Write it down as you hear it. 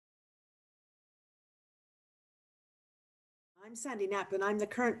I'm Sandy Knapp, and I'm the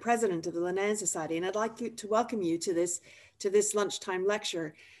current president of the Linnean Society, and I'd like to welcome you to this lunchtime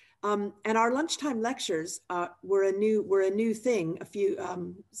lecture. And our lunchtime lectures were a new thing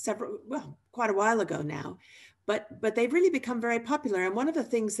quite a while ago now, but they've really become very popular. And one of the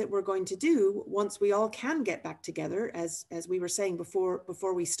things that we're going to do once we all can get back together, as we were saying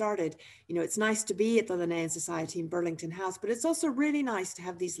before we started, you know, it's nice to be at the Linnean Society in Burlington House, but it's also really nice to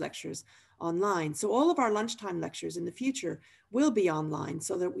have these lectures online. So all of our lunchtime lectures in the future will be online,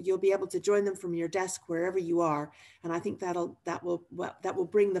 so that you'll be able to join them from your desk wherever you are. And I think that will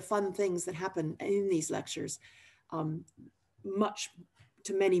bring the fun things that happen in these lectures much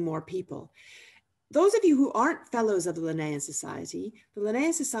to many more people. Those of you who aren't fellows of the Linnean Society, the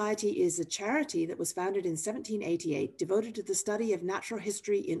Linnean Society is a charity that was founded in 1788, devoted to the study of natural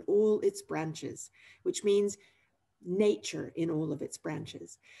history in all its branches, which means nature in all of its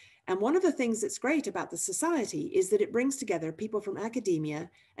branches. And one of the things that's great about the society is that it brings together people from academia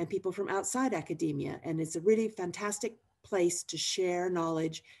and people from outside academia. And it's a really fantastic place to share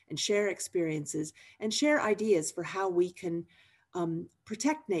knowledge and share experiences and share ideas for how we can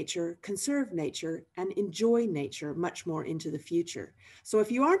protect nature, conserve nature, and enjoy nature much more into the future. So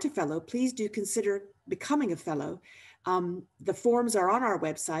if you aren't a fellow, please do consider becoming a fellow. The forms are on our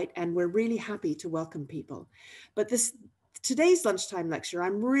website, and we're really happy to welcome people. But today's lunchtime lecture,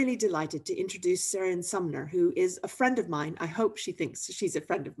 I'm really delighted to introduce Seirian Sumner, who is a friend of mine. I hope she thinks she's a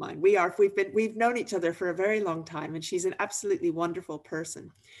friend of mine. We've known each other for a very long time, and she's an absolutely wonderful person.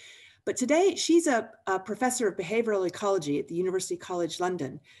 But today, she's a professor of behavioral ecology at the University College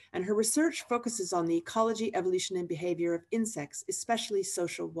London, and her research focuses on the ecology, evolution, and behavior of insects, especially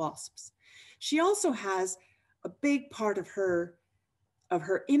social wasps. She also has a big part of her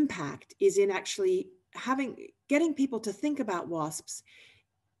impact is in actually getting people to think about wasps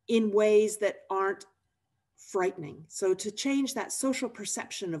in ways that aren't frightening. So to change that social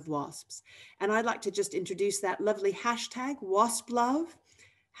perception of wasps. And I'd like to just introduce that lovely hashtag, WaspLove.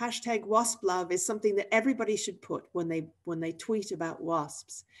 Hashtag WaspLove is something that everybody should put when they tweet about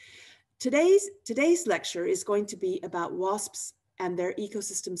wasps. Today's lecture is going to be about wasps and their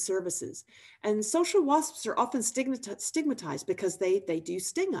ecosystem services. And social wasps are often stigmatized because they do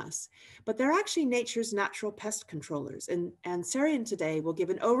sting us, but they're actually nature's natural pest controllers. And Seirian today will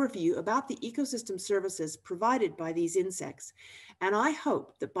give an overview about the ecosystem services provided by these insects. And I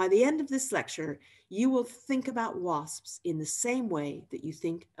hope that by the end of this lecture, you will think about wasps in the same way that you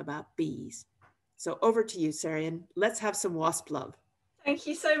think about bees. So over to you, Seirian. Let's have some wasp love. Thank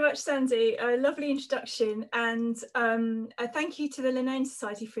you so much, Sandy. A lovely introduction, and thank you to the Linnean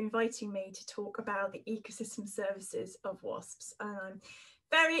Society for inviting me to talk about the ecosystem services of wasps. And I'm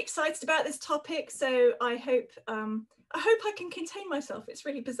very excited about this topic, so I hope I can contain myself. It's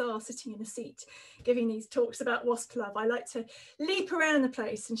really bizarre sitting in a seat giving these talks about wasp love. I like to leap around the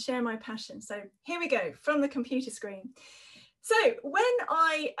place and share my passion. So here we go, from the computer screen. So when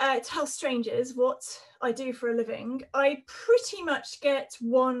I tell strangers what I do for a living, I pretty much get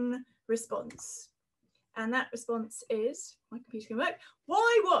one response. And that response is, my computer can work,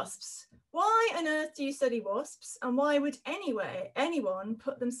 why wasps? Why on earth do you study wasps? And why would anyone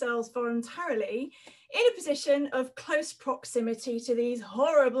put themselves voluntarily in a position of close proximity to these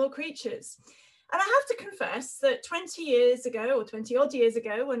horrible creatures? And I have to confess that 20 years ago, or 20 odd years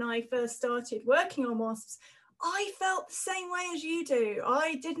ago, when I first started working on wasps, I felt the same way as you do.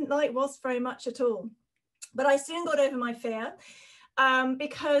 I didn't like wasps very much at all, but I soon got over my fear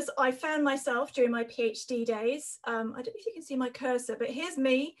because I found myself during my PhD days, I don't know if you can see my cursor, but here's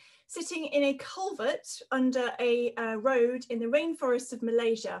me sitting in a culvert under a road in the rainforest of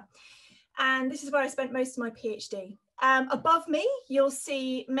Malaysia. And this is where I spent most of my PhD. Above me, you'll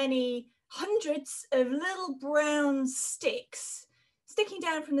see many hundreds of little brown sticks sticking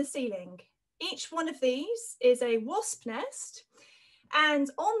down from the ceiling. Each one of these is a wasp nest, and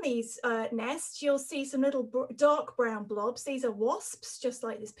on these nests you'll see some little dark brown blobs. These are wasps, just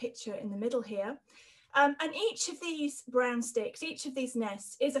like this picture in the middle here. And each of these brown sticks, each of these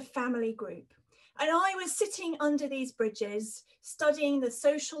nests is a family group. And I was sitting under these bridges studying the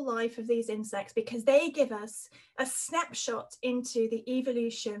social life of these insects because they give us a snapshot into the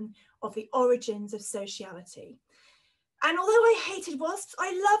evolution of the origins of sociality. And although I hated wasps,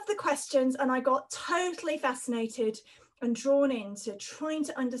 I loved the questions, and I got totally fascinated and drawn into trying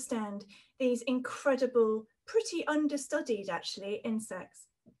to understand these incredible, pretty understudied actually, insects.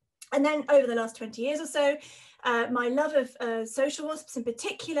 And then over the last 20 years or so, my love of social wasps in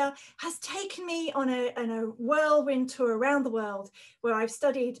particular has taken me on a whirlwind tour around the world, where I've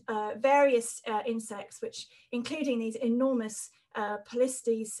studied various insects, which including these enormous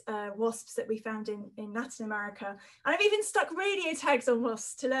Pelistes wasps that we found in Latin America. And I've even stuck radio tags on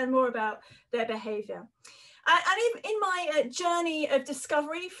wasps to learn more about their behaviour. And in my journey of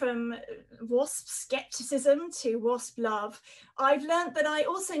discovery from wasp skepticism to wasp love, I've learned that I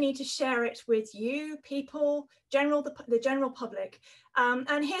also need to share it with you, people, the general public.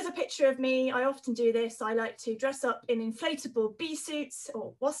 And here's a picture of me. I often do this. I like to dress up in inflatable bee suits,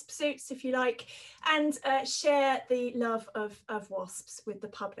 or wasp suits, if you like, and share the love of wasps with the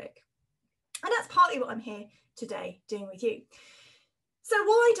public. And that's partly what I'm here today doing with you. So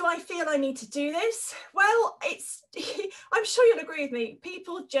why do I feel I need to do this? Well, I'm sure you'll agree with me,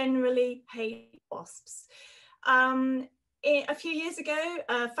 people generally hate wasps. A few years ago,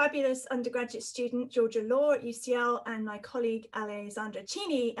 a fabulous undergraduate student, Georgia Law at UCL, and my colleague Alessandra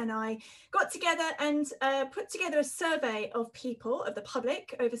Cini and I got together and put together a survey of people, of the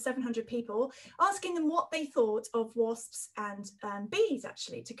public, over 700 people, asking them what they thought of wasps and bees,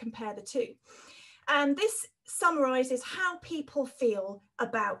 actually, to compare the two. And this summarises how people feel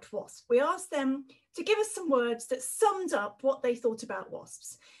about wasps. We asked them to give us some words that summed up what they thought about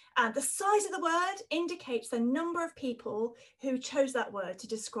wasps. And the size of the word indicates the number of people who chose that word to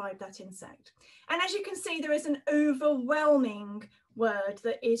describe that insect. And as you can see, there is an overwhelming word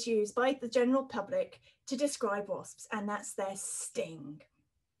that is used by the general public to describe wasps, and that's their sting.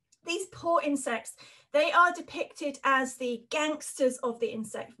 These poor insects, they are depicted as the gangsters of the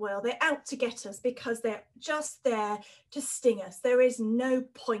insect world. They're out to get us because they're just there to sting us. There is no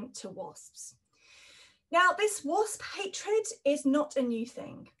point to wasps. Now, this wasp hatred is not a new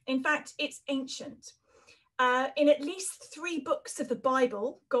thing. In fact, it's ancient. In at least 3 books of the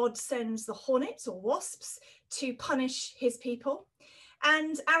Bible, God sends the hornets or wasps to punish his people.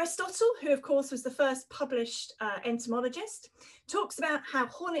 And Aristotle, who of course was the first published entomologist, talks about how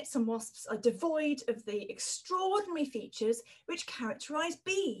hornets and wasps are devoid of the extraordinary features which characterize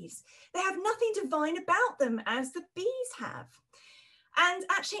bees. They have nothing divine about them as the bees have. And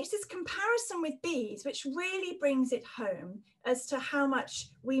actually it's this comparison with bees which really brings it home as to how much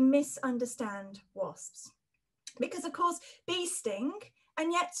we misunderstand wasps. Because of course bees sting,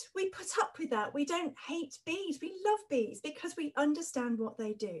 and yet we put up with that. We don't hate bees, we love bees because we understand what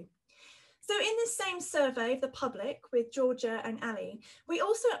they do. So in this same survey of the public with Georgia and Ali, we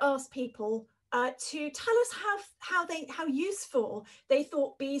also asked people to tell us how useful they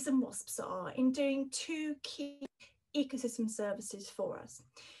thought bees and wasps are in doing 2 key ecosystem services for us.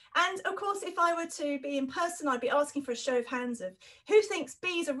 And of course, if I were to be in person, I'd be asking for a show of hands of who thinks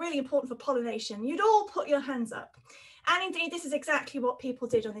bees are really important for pollination. You'd all put your hands up. And indeed, this is exactly what people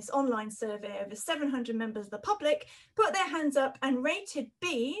did on this online survey. Over 700 members of the public put their hands up and rated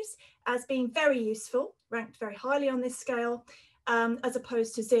bees as being very useful, ranked very highly on this scale, as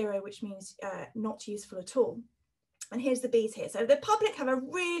opposed to 0, which means not useful at all. And here's the bees here. So the public have a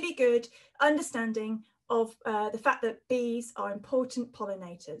really good understanding of the fact that bees are important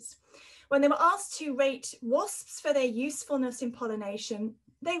pollinators. When they were asked to rate wasps for their usefulness in pollination,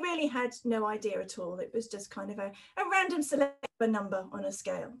 they really had no idea at all. It was just kind of a random select number on a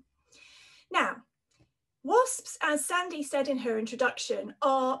scale. Now, wasps, as Sandy said in her introduction,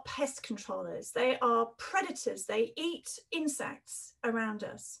 are pest controllers. They are predators. They eat insects around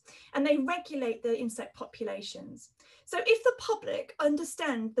us and they regulate the insect populations. So if the public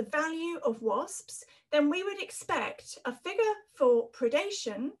understand the value of wasps, then we would expect a figure for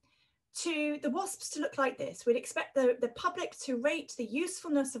predation to the wasps to look like this. We'd expect the public to rate the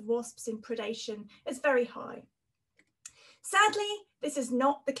usefulness of wasps in predation as very high. Sadly, this is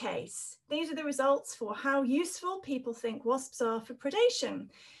not the case. These are the results for how useful people think wasps are for predation.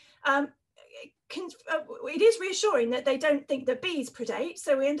 It is reassuring that they don't think that bees predate,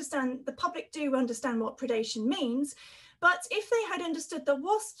 so we understand, the public do understand what predation means. But if they had understood that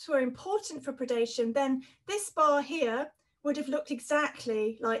wasps were important for predation, then this bar here would have looked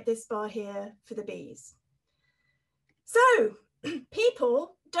exactly like this bar here for the bees. So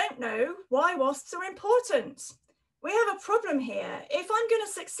people don't know why wasps are important. We have a problem here. If I'm going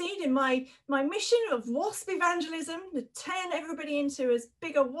to succeed in my mission of wasp evangelism, to turn everybody into as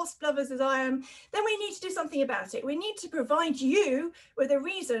big a wasp lovers as I am, then we need to do something about it. We need to provide you with a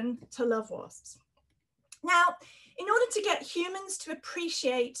reason to love wasps. Now, in order to get humans to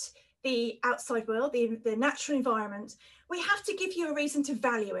appreciate the outside world, the natural environment, we have to give you a reason to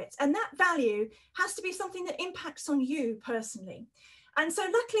value it. And that value has to be something that impacts on you personally. And so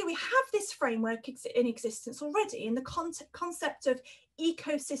luckily we have this framework in existence already in the concept of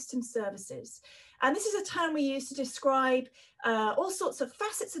ecosystem services. And this is a term we use to describe all sorts of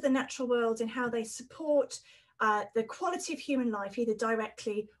facets of the natural world and how they support the quality of human life, either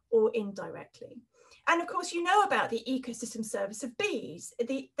directly or indirectly. And of course, you know about the ecosystem service of bees.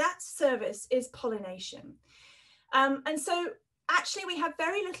 That service is pollination. And so actually we have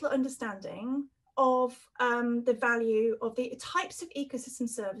very little understanding of the value of the types of ecosystem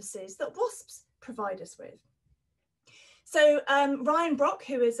services that wasps provide us with. So Ryan Brock,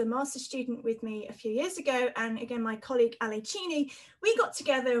 who is a master's student with me a few years ago, and again, my colleague Ali Cheney, we got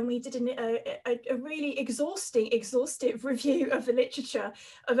together and we did a really exhaustive review of the literature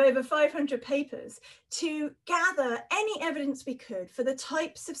of over 500 papers to gather any evidence we could for the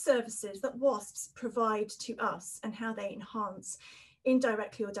types of services that wasps provide to us and how they enhance,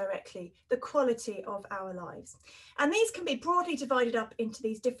 indirectly or directly, the quality of our lives. And these can be broadly divided up into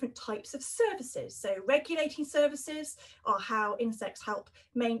these different types of services. So regulating services are how insects help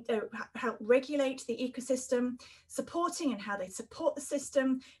regulate the ecosystem, supporting and how they support the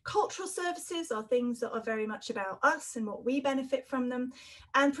system. Cultural services are things that are very much about us and what we benefit from them.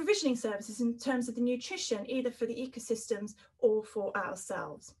 And provisioning services in terms of the nutrition, either for the ecosystems or for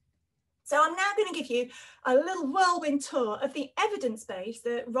ourselves. So I'm now going to give you a little whirlwind tour of the evidence base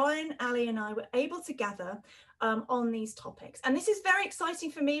that Ryan, Ali and I were able to gather on these topics. And this is very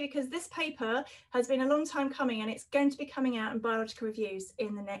exciting for me because this paper has been a long time coming and it's going to be coming out in Biological Reviews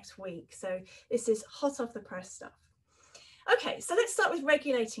in the next week. So this is hot off the press stuff. Okay, so let's start with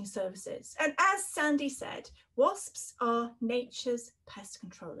regulating services. And as Sandy said, wasps are nature's pest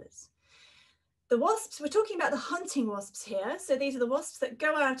controllers. The wasps, we're talking about the hunting wasps here. So these are the wasps that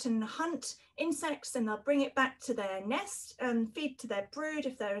go out and hunt insects and they'll bring it back to their nest and feed to their brood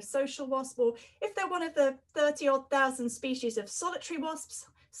if they're a social wasp, or if they're one of the 30-odd thousand species of solitary wasps,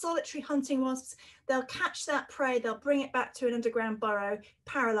 solitary hunting wasps, they'll catch that prey, they'll bring it back to an underground burrow,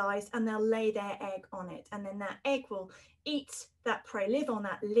 paralyzed, and they'll lay their egg on it. And then that egg will eat that prey, live on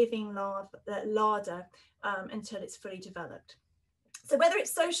that living larder until it's fully developed. So whether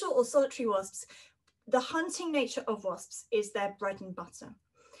it's social or solitary wasps, the hunting nature of wasps is their bread and butter.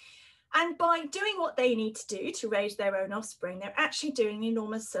 And by doing what they need to do to raise their own offspring, they're actually doing an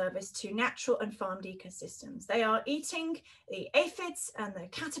enormous service to natural and farmed ecosystems. They are eating the aphids and the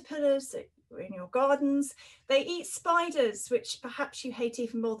caterpillars that are in your gardens. They eat spiders, which perhaps you hate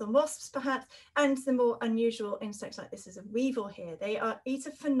even more than wasps, perhaps, and the more unusual insects like this is a weevil here. They eat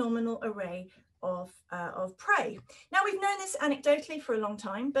a phenomenal array of prey. Now, we've known this anecdotally for a long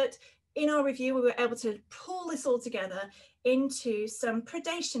time, but in our review, we were able to pull this all together into some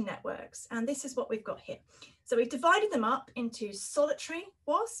predation networks. And this is what we've got here. So we've divided them up into solitary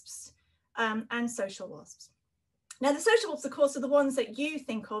wasps and social wasps. Now, the social wasps, of course, are the ones that you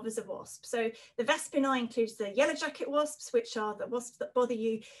think of as a wasp. So the Vespinae includes the yellow jacket wasps, which are the wasps that bother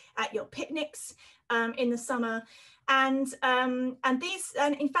you at your picnics in the summer. And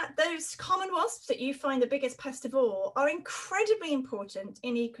in fact, those common wasps that you find the biggest pest of all are incredibly important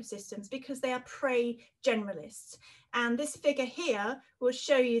in ecosystems because they are prey generalists. And this figure here will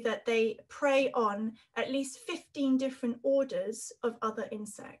show you that they prey on at least 15 different orders of other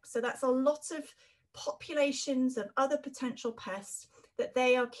insects. So that's a lot of populations of other potential pests that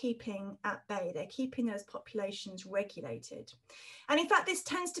they are keeping at bay. They're keeping those populations regulated. And in fact, this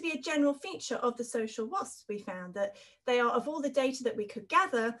tends to be a general feature of the social wasps. We found that they are, of all the data that we could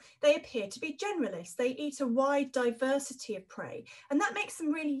gather, they appear to be generalists. They eat a wide diversity of prey. And that makes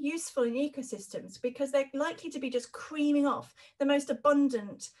them really useful in ecosystems because they're likely to be just creaming off the most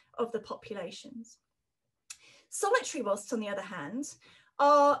abundant of the populations. Solitary wasps, on the other hand,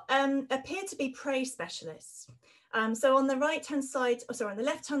 appear to be prey specialists. So on the right-hand side, on the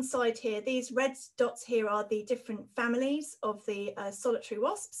left-hand side here, these red dots here are the different families of the solitary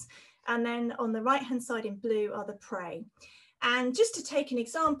wasps. And then on the right-hand side in blue are the prey. And just to take an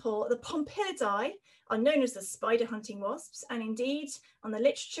example, the Pompilidae are known as the spider hunting wasps. And indeed, on the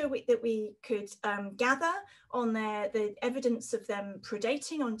literature that we could gather on the evidence of them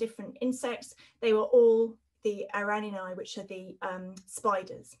predating on different insects, they were all the Araninae, which are the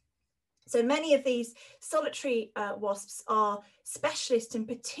spiders. So many of these solitary wasps are specialists in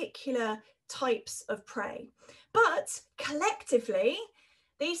particular types of prey. But collectively,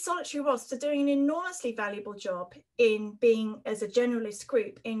 these solitary wasps are doing an enormously valuable job in being, as a generalist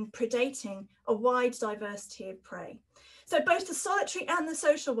group, in predating a wide diversity of prey. So both the solitary and the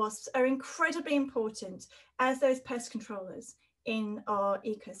social wasps are incredibly important as those pest controllers in our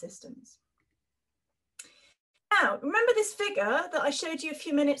ecosystems. Now, remember this figure that I showed you a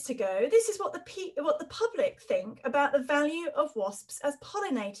few minutes ago? This is what the public think about the value of wasps as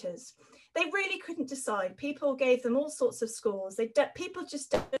pollinators. They really couldn't decide. People gave them all sorts of scores. People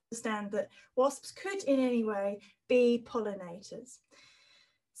just don't understand that wasps could in any way be pollinators.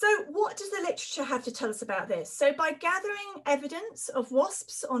 So what does the literature have to tell us about this? So by gathering evidence of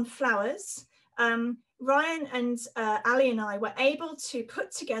wasps on flowers, Ryan and Ali and I were able to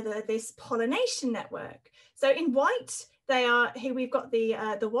put together this pollination network. So in white, they are, here we've got the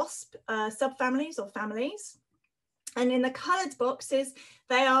wasp subfamilies or families. And in the coloured boxes,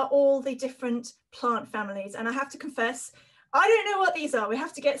 they are all the different plant families. And I have to confess, I don't know what these are. We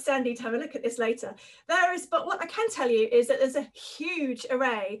have to get Sandy to have a look at this later. But what I can tell you is that there's a huge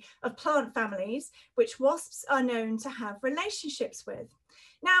array of plant families which wasps are known to have relationships with.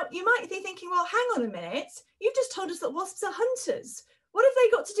 Now, you might be thinking, well, hang on a minute. You've just told us that wasps are hunters. What have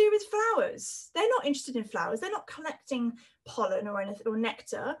they got to do with flowers? They're not interested in flowers. They're not collecting pollen or anything or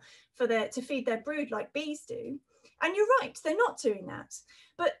nectar to feed their brood like bees do. And you're right, they're not doing that.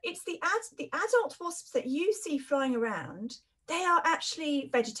 But it's the adult wasps that you see flying around, they are actually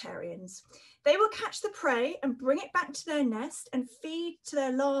vegetarians. They will catch the prey and bring it back to their nest and feed to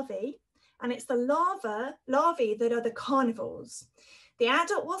their larvae. And it's the larvae that are the carnivores. The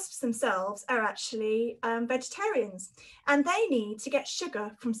adult wasps themselves are actually vegetarians, and they need to get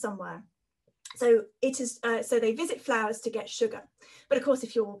sugar from somewhere. So it is so they visit flowers to get sugar. But of course,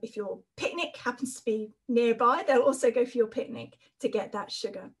 if your picnic happens to be nearby, they'll also go for your picnic to get that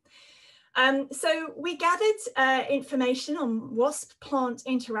sugar. So we gathered information on wasp plant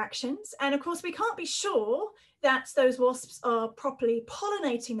interactions, and of course we can't be sure that those wasps are properly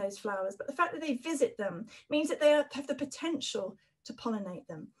pollinating those flowers, but the fact that they visit them means that they have the potential to pollinate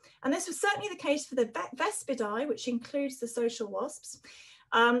them. And this was certainly the case for the Vespidae, which includes the social wasps.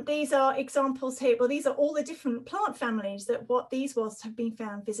 These are examples here. Well, these are all the different plant families that these wasps have been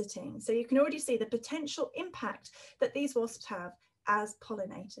found visiting. So you can already see the potential impact that these wasps have as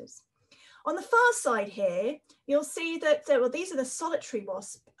pollinators. On the far side here, you'll see that, well, these are the solitary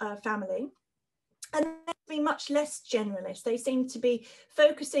wasp family. And they be much less generalist. They seem to be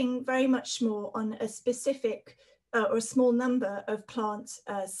focusing very much more on a specific or a small number of plant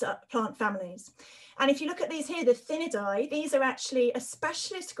families. And if you look at these here, the Thinnidae, these are actually a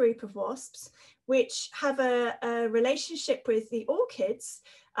specialist group of wasps which have a relationship with the orchids,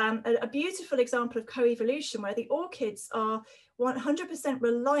 a beautiful example of co-evolution where the orchids are 100%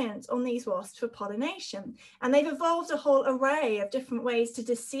 reliant on these wasps for pollination. And they've evolved a whole array of different ways to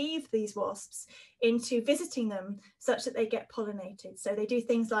deceive these wasps into visiting them such that they get pollinated. So they do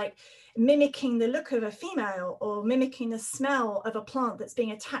things like mimicking the look of a female or mimicking the smell of a plant that's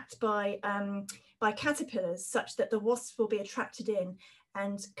being attacked by caterpillars, such that the wasps will be attracted in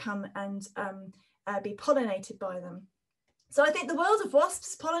and come and be pollinated by them. So I think the world of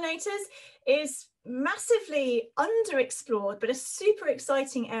wasps pollinators is massively underexplored, but a super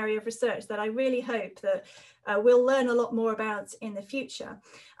exciting area of research that I really hope that we'll learn a lot more about in the future.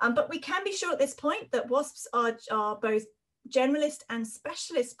 But we can be sure at this point that wasps are both generalist and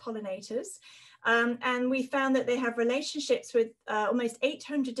specialist pollinators. And we found that they have relationships with almost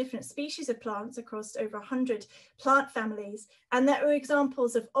 800 different species of plants across over 100 plant families. And there are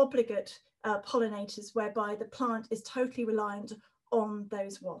examples of obligate pollinators whereby the plant is totally reliant on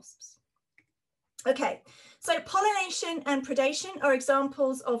those wasps. Okay, so pollination and predation are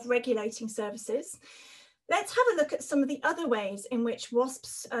examples of regulating services. Let's have a look at some of the other ways in which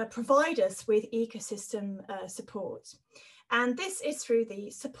wasps provide us with ecosystem support. And this is through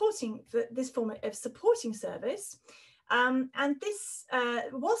this form of supporting service. And this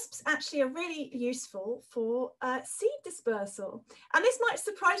wasps actually are really useful for seed dispersal. And this might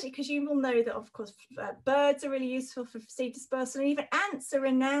surprise you because you will know that, of course, birds are really useful for seed dispersal, and even ants are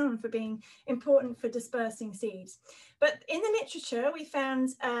renowned for being important for dispersing seeds. But in the literature, we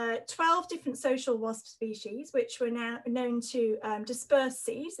found 12 different social wasp species, which were now known to disperse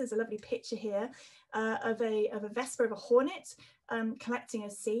seeds. There's a lovely picture here of a vespa, of a hornet, collecting a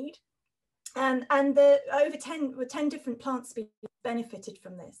seed. And over 10 different plant species benefited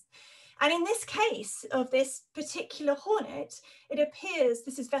from this. And in this case of this particular hornet, it appears,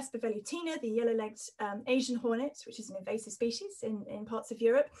 this is Vespa velutina, the yellow-legged Asian hornet, which is an invasive species in parts of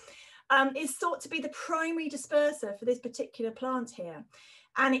Europe, is thought to be the primary disperser for this particular plant here.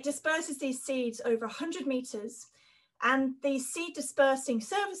 And it disperses these seeds over 100 meters. And these seed dispersing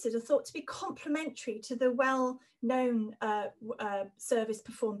services are thought to be complementary to the well-known service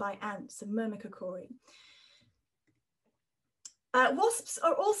performed by ants and myrmecochorae. Wasps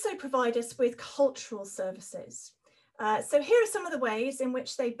are also provide us with cultural services. So here are some of the ways in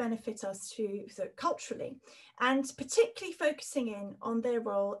which they benefit us culturally, and particularly focusing in on their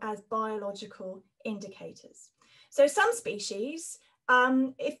role as biological indicators. So some species,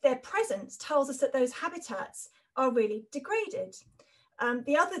 if they're present, tells us that those habitats are really degraded.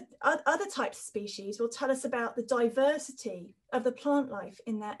 The other types of species will tell us about the diversity of the plant life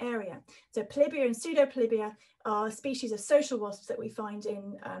in that area. So Polybia and Pseudopolybia are species of social wasps that we find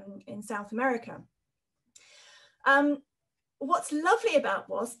in South America. What's lovely about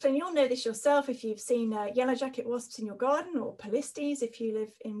wasps, and you'll know this yourself if you've seen yellow jacket wasps in your garden, or polistes if you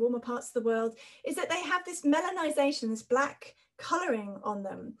live in warmer parts of the world, is that they have this melanization, this black colouring on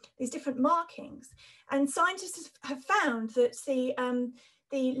them, these different markings. And scientists have found that the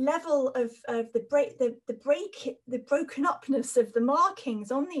level of the broken upness of the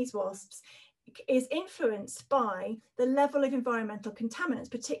markings on these wasps is influenced by the level of environmental contaminants,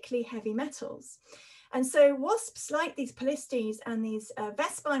 particularly heavy metals. And so wasps like these polistes and these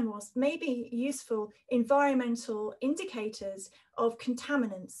vespine wasps may be useful environmental indicators of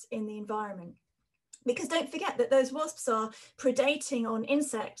contaminants in the environment. Because don't forget that those wasps are predating on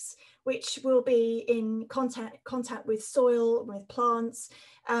insects, which will be in contact with soil, with plants,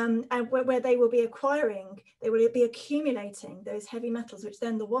 and where they will be accumulating those heavy metals, which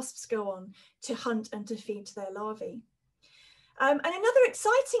then the wasps go on to hunt and to feed to their larvae. And another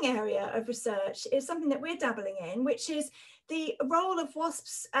exciting area of research is something that we're dabbling in, which is the role of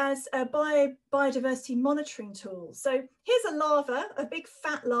wasps as a biodiversity monitoring tool. So here's a larva, a big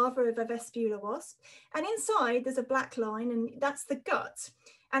fat larva of a vestibular wasp, and inside there's a black line, and that's the gut.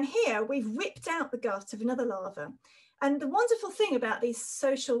 And here we've ripped out the gut of another larva. And the wonderful thing about these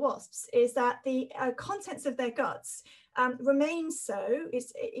social wasps is that the contents of their guts remain so.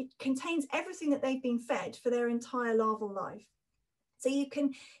 It contains everything that they've been fed for their entire larval life. So you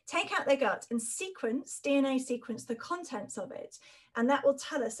can take out their gut and DNA sequence the contents of it, and that will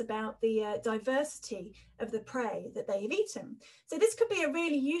tell us about the diversity of the prey that they have eaten. So this could be a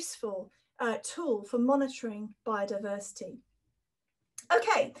really useful tool for monitoring biodiversity.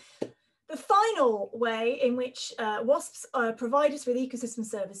 Okay, the final way in which wasps provide us with ecosystem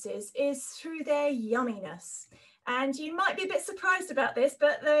services is through their yumminess. And you might be a bit surprised about this,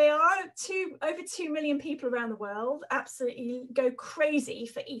 but there are over 2 million people around the world absolutely go crazy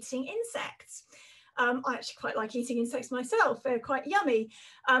for eating insects. I actually quite like eating insects myself. They're quite yummy,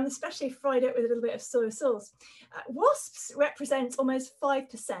 especially fried up with a little bit of soy sauce. Wasps represent almost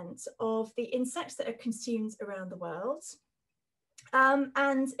 5% of the insects that are consumed around the world.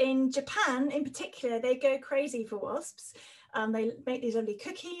 And in Japan, in particular, they go crazy for wasps. They make these lovely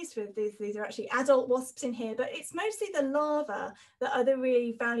cookies with these are actually adult wasps in here, but it's mostly the larvae that are the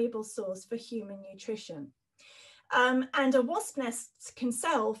really valuable source for human nutrition. And a wasp nest can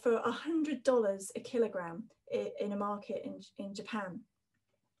sell for $100 a kilogram in a market in Japan.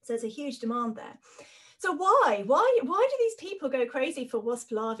 So there's a huge demand there. So why do these people go crazy for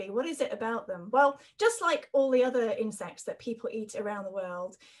wasp larvae? What is it about them? Well, just like all the other insects that people eat around the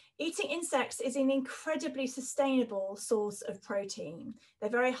world, eating insects is an incredibly sustainable source of protein. They're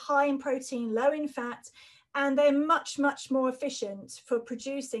very high in protein, low in fat, and they're much, much more efficient for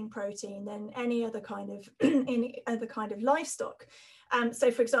producing protein than any other kind of livestock. So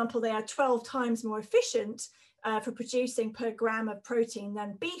for example, they are 12 times more efficient for producing per gram of protein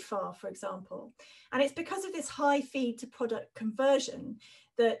than beef are, for example. And it's because of this high feed to product conversion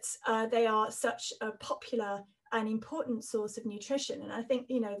that they are such a popular and important source of nutrition. And I think,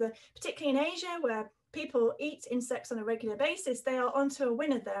 particularly in Asia, where people eat insects on a regular basis, they are onto a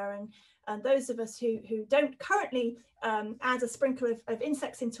winner there. And those of us who don't currently add a sprinkle of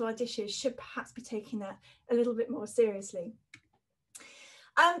insects into our dishes should perhaps be taking that a little bit more seriously.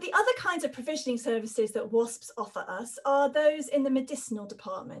 The other kinds of provisioning services that wasps offer us are those in the medicinal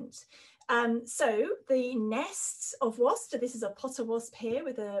department. So the nests of wasps, so this is a potter wasp here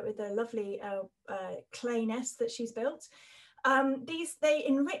with a lovely clay nest that she's built. They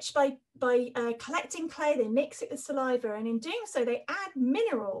enrich by collecting clay, they mix it with saliva, and in doing so they add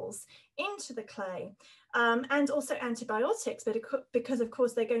minerals into the clay and also antibiotics, but because of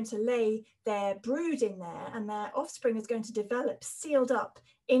course they're going to lay their brood in there and their offspring is going to develop sealed up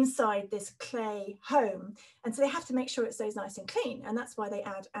inside this clay home, and so they have to make sure it stays nice and clean, and that's why they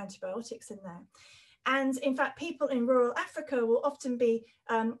add antibiotics in there. And in fact, people in rural Africa will often be,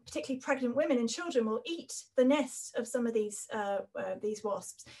 particularly pregnant women and children, will eat the nests of some of these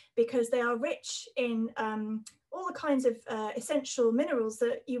wasps because they are rich in all the kinds of essential minerals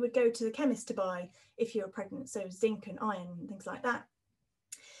that you would go to the chemist to buy if you were pregnant, so zinc and iron and things like that.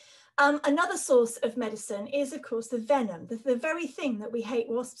 Another source of medicine is, of course, the venom, the very thing that we hate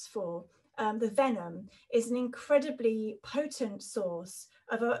wasps for. the venom is an incredibly potent source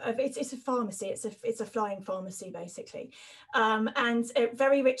of it's a pharmacy. It's a flying pharmacy basically, and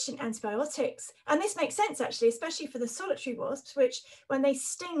very rich in antibiotics. And this makes sense actually, especially for the solitary wasps, which when they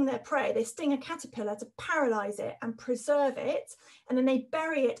sting their prey, they sting a caterpillar to paralyze it and preserve it, and then they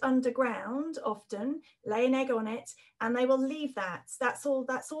bury it underground, often lay an egg on it, and they will leave that. That's all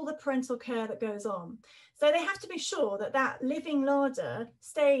the parental care that goes on. So they have to be sure that that living larder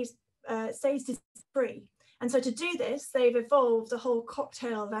stays disease-free. And so to do this, they've evolved a whole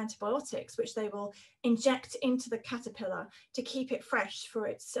cocktail of antibiotics, which they will inject into the caterpillar to keep it fresh for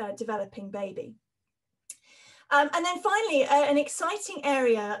its developing baby. And then finally, an exciting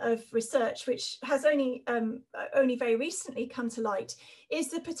area of research, which has only very recently come to light, is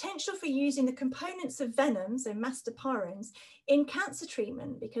the potential for using the components of venoms, so mastopyrons, in cancer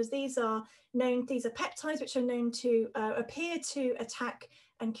treatment, because these are peptides which are known to appear to attack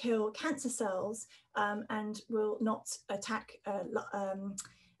and kill cancer cells and will not attack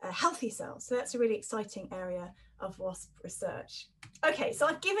healthy cells. So that's a really exciting area of wasp research. Okay, so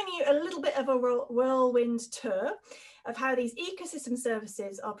I've given you a little bit of a whirlwind tour of how these ecosystem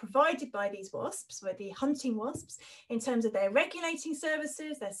services are provided by these wasps, by the hunting wasps, in terms of their regulating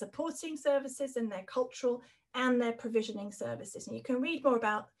services, their supporting services, and their cultural and their provisioning services. And you can read more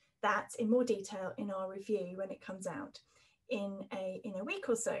about that in more detail in our review when it comes out in a week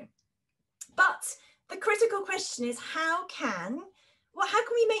or so. But the critical question is, how can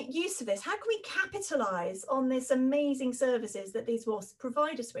we make use of this? How can we capitalize on this amazing services that these wasps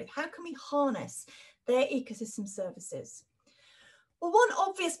provide us with? How can we harness their ecosystem services? Well, one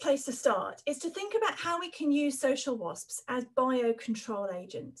obvious place to start is to think about how we can use social wasps as biocontrol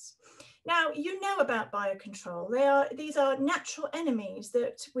agents. Now, you know about biocontrol. These are natural enemies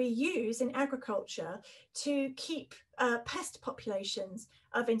that we use in agriculture to keep pest populations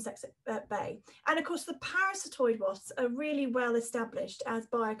of insects at bay. And of course, the parasitoid wasps are really well established as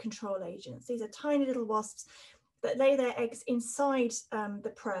biocontrol agents. These are tiny little wasps that lay their eggs inside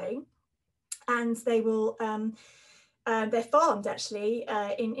the prey, and they will they're farmed actually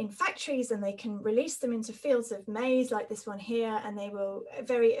in factories, and they can release them into fields of maize like this one here, and they're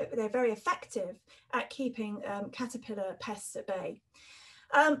very effective at keeping caterpillar pests at bay.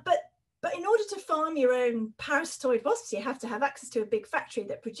 But in order to farm your own parasitoid wasps, you have to have access to a big factory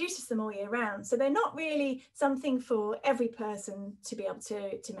that produces them all year round. So they're not really something for every person to be able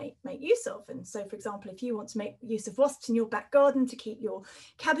to make use of. And so, for example, if you want to make use of wasps in your back garden to keep your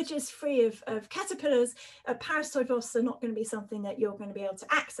cabbages free of caterpillars, parasitoid wasps are not going to be something that you're going to be able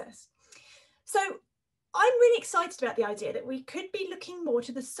to access. So I'm really excited about the idea that we could be looking more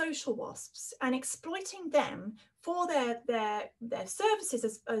to the social wasps and exploiting them for their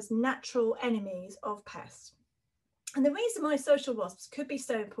services as natural enemies of pests. And the reason why social wasps could be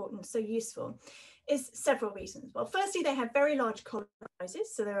so important, so useful, is several reasons. Well, firstly, they have very large colony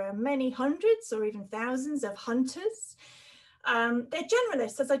sizes, so there are many hundreds or even thousands of hunters. They're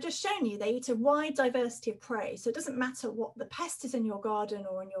generalists, as I've just shown you. They eat a wide diversity of prey, so it doesn't matter what the pest is in your garden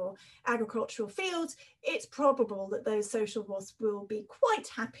or in your agricultural field, it's probable that those social wasps will be quite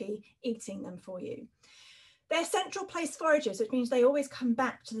happy eating them for you. They're central place foragers, which means they always come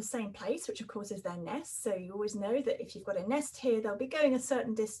back to the same place, which of course is their nest. So you always know that if you've got a nest here, they'll be going a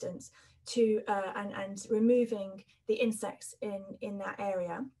certain distance to and removing the insects in that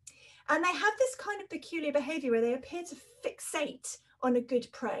area. And they have this kind of peculiar behavior where they appear to fixate on a good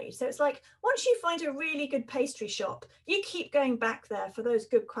prey. So it's like, once you find a really good pastry shop, you keep going back there for those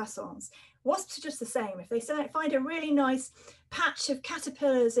good croissants. Wasps are just the same. If they find a really nice patch of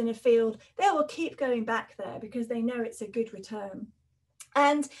caterpillars in a field, they will keep going back there because they know it's a good return.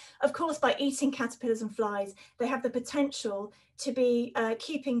 And of course, by eating caterpillars and flies, they have the potential to be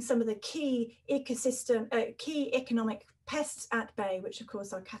keeping some of the key economic pests at bay, which of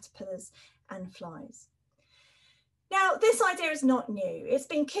course are caterpillars and flies. Now, this idea is not new. It's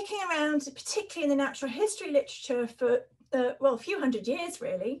been kicking around, particularly in the natural history literature, for well, a few hundred years,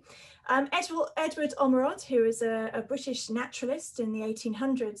 really. Edward Ormerod, who is a British naturalist in the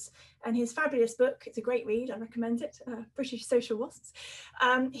 1800s, and his fabulous book, it's a great read, I recommend it, British Social Wasps.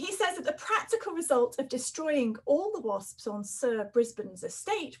 He says that the practical result of destroying all the wasps on Sir Brisbane's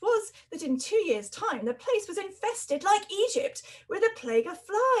estate was that in 2 years' time, the place was infested, like Egypt, with a plague of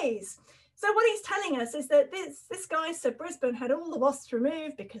flies. So what he's telling us is that this guy, Sir Brisbane, had all the wasps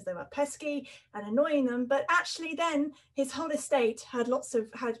removed because they were pesky and annoying them, but actually then his whole estate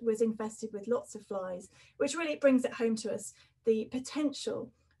was infested with lots of flies, which really brings it home to us the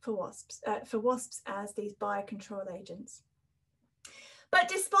potential for wasps as these biocontrol agents. But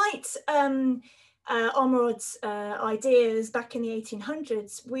despite Ormerod's ideas back in the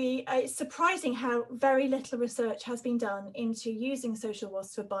 1800s, it's surprising how very little research has been done into using social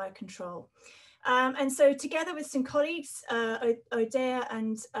wasps for biocontrol. And so together with some colleagues, Odeia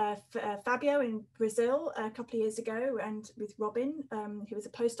and Fabio in Brazil a couple of years ago, and with Robin, who was a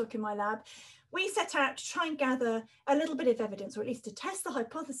postdoc in my lab, we set out to try and gather a little bit of evidence, or at least to test the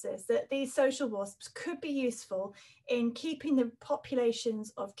hypothesis that these social wasps could be useful in keeping the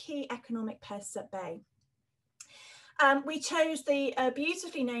populations of key economic pests at bay. We chose the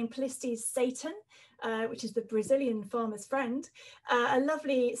beautifully named Pelistes Satan, which is the Brazilian farmer's friend, a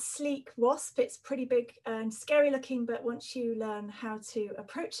lovely sleek wasp. It's pretty big and scary looking, but once you learn how to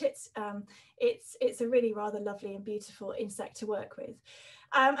approach it, it's a really rather lovely and beautiful insect to work with.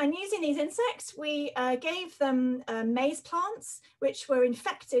 And using these insects, we gave them maize plants, which were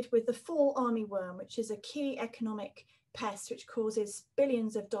infected with the fall armyworm, which is a key economic pest, which causes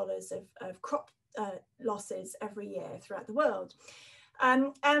billions of dollars of crop losses every year throughout the world.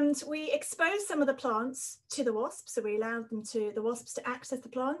 And we exposed some of the plants to the wasps, so we allowed the wasps to access the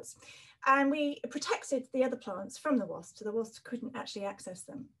plants, and we protected the other plants from the wasps, so the wasps couldn't actually access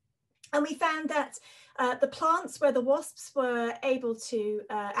them. And we found that the plants where the wasps were able to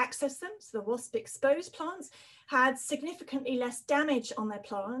access them, so the wasp exposed plants, had significantly less damage on their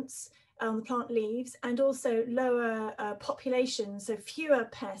plants, on the plant leaves, and also lower populations, so fewer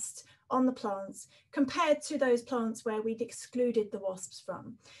pests on the plants compared to those plants where we'd excluded the wasps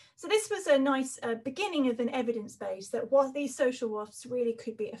from. So this was a nice beginning of an evidence base that these social wasps really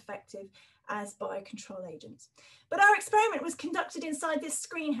could be effective as biocontrol agents. But our experiment was conducted inside this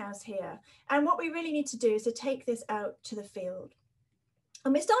greenhouse here. And what we really need to do is to take this out to the field.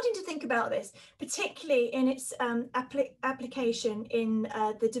 And we're starting to think about this, particularly in its application in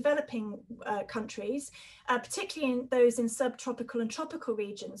the developing countries, particularly in those in subtropical and tropical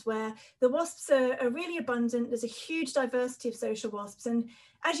regions where the wasps are really abundant. There's a huge diversity of social wasps. And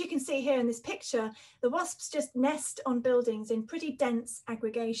as you can see here in this picture, the wasps just nest on buildings in pretty dense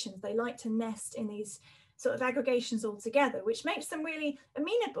aggregations. They like to nest in these sort of aggregations all together, which makes them really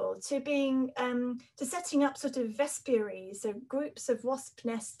amenable to being to setting up sort of vespiaries, so groups of wasp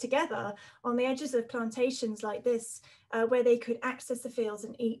nests together on the edges of plantations like this, where they could access the fields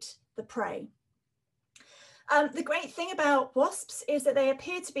and eat the prey. The great thing about wasps is that they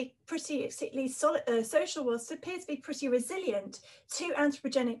appear to be pretty, particularly social wasps, appear to be pretty resilient to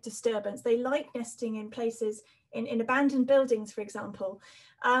anthropogenic disturbance. They like nesting in places, in abandoned buildings, for example,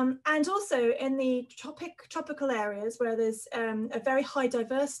 and also in the tropical areas where there's a very high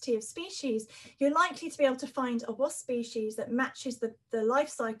diversity of species. You're likely to be able to find a wasp species that matches the life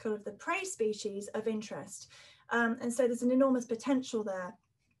cycle of the prey species of interest. And so there's an enormous potential there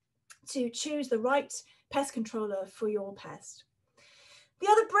to choose the right pest controller for your pest. The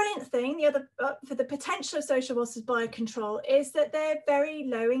other brilliant thing, for the potential of social wasps as biocontrol, is that they're very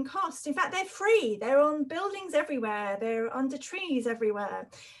low in cost. In fact, they're free. They're on buildings everywhere. They're under trees everywhere.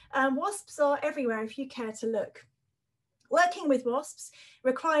 Wasps are everywhere if you care to look. Working with wasps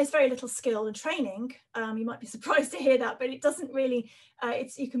requires very little skill and training. You might be surprised to hear that, but it doesn't really,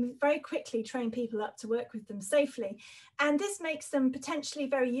 you can very quickly train people up to work with them safely. And this makes them potentially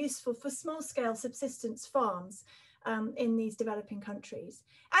very useful for small-scale subsistence farms in these developing countries.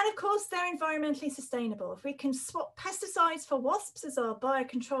 And of course, they're environmentally sustainable. If we can swap pesticides for wasps as our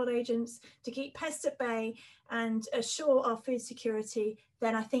biocontrol agents to keep pests at bay and assure our food security,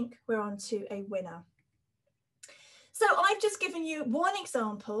 then I think we're on to a winner. So I've just given you one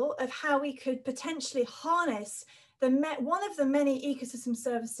example of how we could potentially harness one of the many ecosystem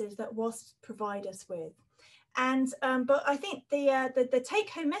services that wasps provide us with. And but I think the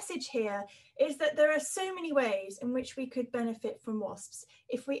take-home message here is that there are so many ways in which we could benefit from wasps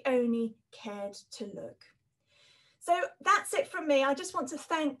if we only cared to look. So that's it from me. I just want to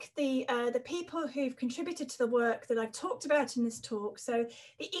thank the people who've contributed to the work that I've talked about in this talk. So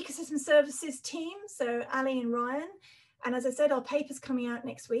the Ecosystem Services team, so Ali and Ryan. And as I said, our paper's coming out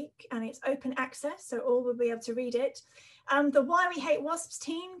next week and it's open access, so all will be able to read it. The Why We Hate Wasps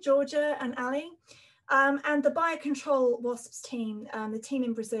team, Georgia and Ali. And the Biocontrol Wasps team, the team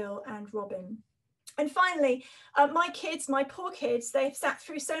in Brazil and Robin. And finally, my kids, my poor kids, they've sat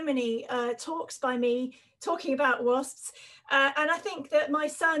through so many talks by me talking about wasps. And I think that my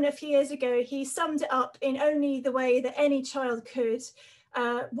son a few years ago, he summed it up in only the way that any child could.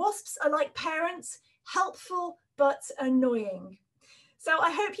 Wasps are like parents, helpful but annoying. So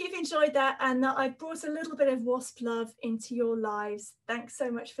I hope you've enjoyed that and that I've brought a little bit of wasp love into your lives. Thanks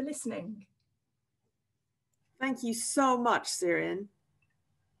so much for listening. Thank you so much, Seirian.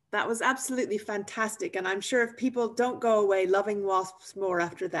 That was absolutely fantastic. And I'm sure if people don't go away loving wasps more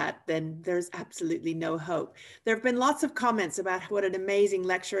after that, then there's absolutely no hope. There have been lots of comments about what an amazing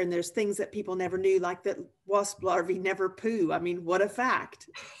lecture, and there's things that people never knew, like that wasp larvae never poo. I mean, what a fact.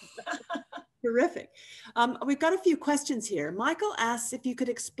 Terrific. We've got a few questions here. Michael asks if you could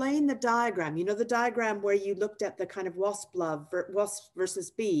explain the diagram, you know, the diagram where you looked at the kind of wasps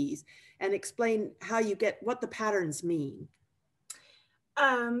versus bees, and explain how you get what the patterns mean.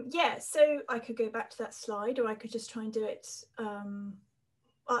 Yeah, so I could go back to that slide, or I could just try and do it.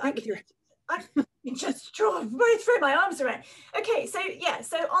 I can just run through my arms around. Okay, so yeah,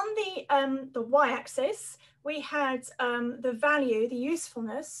 so on the y-axis, we had the value, the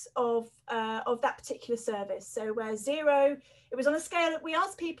usefulness of that particular service. So where 0, it was on a scale. We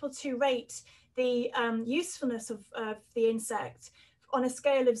asked people to rate the usefulness of the insect on a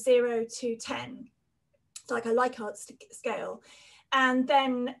scale of 0 to 10. It's like a Likert scale. And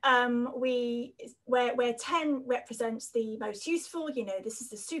then where 10 represents the most useful, you know, this is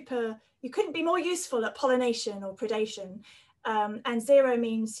the super, you couldn't be more useful at pollination or predation. And 0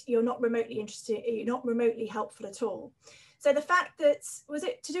 means you're not remotely interested, you're not remotely helpful at all. So the fact that, was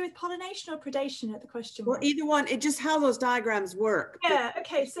it to do with pollination or predation at the question? Or either one, it just how those diagrams work. Yeah,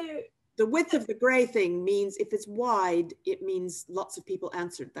 okay, so. The width of the gray thing means if it's wide, it means lots of people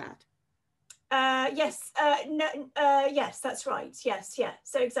answered that. Yes, yes, that's right. Yes, yeah.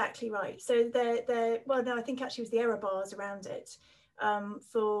 So exactly right. So well, no, I think actually it was the error bars around it.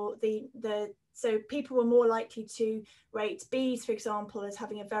 For so people were more likely to rate bees, for example, as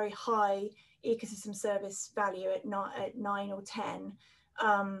having a very high ecosystem service value at 9 or 10.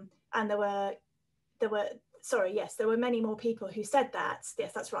 And there were. Sorry, yes, there were many more people who said that.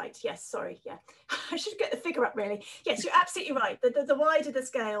 Yes, that's right. Yes, sorry, yeah. I should get the figure up, really. Yes, you're absolutely right. The wider the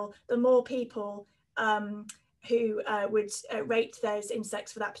scale, the more people who would rate those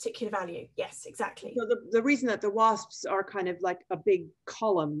insects for that particular value. Yes, exactly. So the reason that the wasps are kind of like a big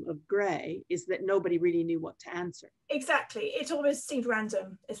column of grey is that nobody really knew what to answer. Exactly. It almost seemed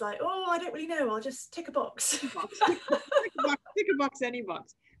random. It's like, oh, I don't really know. I'll just tick a box. Tick a box, any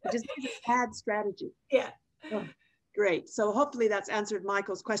box. Which is a bad strategy. Yeah. Oh, great. So hopefully that's answered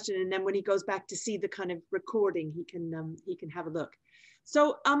Michael's question, and then when he goes back to see the kind of recording, he can have a look.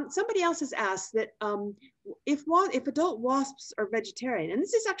 So somebody else has asked that if adult wasps are vegetarian, and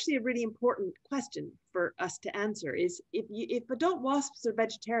this is actually a really important question for us to answer, is if adult wasps are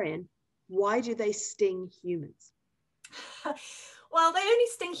vegetarian, why do they sting humans? Well, they only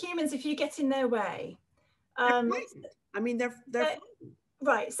sting humans if you get in their way. I mean, they're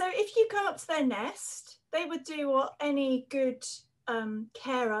right. So if you go up to their nest, they would do what any good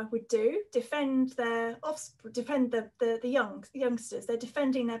carer would do: defend their offspring, defend the youngsters. They're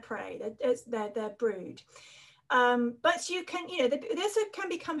defending their prey, their brood. But you can, you know, this can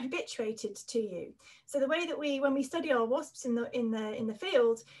become habituated to you. So the way that when we study our wasps in the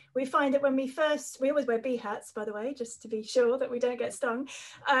field, we find that when we always wear bee hats, by the way, just to be sure that we don't get stung.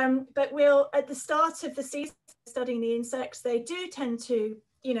 But at the start of the season, studying the insects, they do tend to,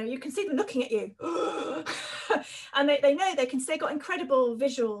 you know, you can see them looking at you. And they know they've got incredible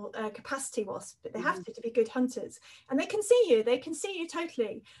visual capacity, wasps, but they have to be good hunters. And they can see you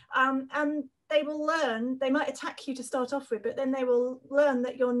totally. And they will learn, they might attack you to start off with, but then they will learn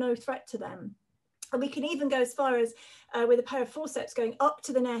that you're no threat to them. And we can even go as far as with a pair of forceps going up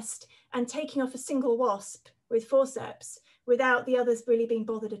to the nest and taking off a single wasp with forceps without the others really being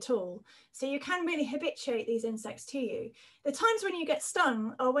bothered at all. So you can really habituate these insects to you. The times when you get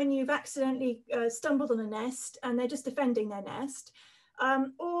stung are when you've accidentally stumbled on a nest and they're just defending their nest.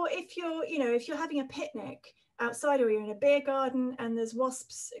 Or if you're having a picnic outside, or you're in a beer garden and there's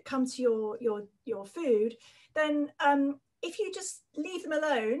wasps come to your food, then if you just leave them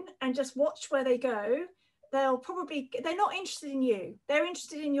alone and just watch where they go, they're not interested in you. They're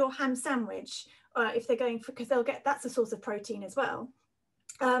interested in your ham sandwich, if they're going for, because that's a source of protein as well,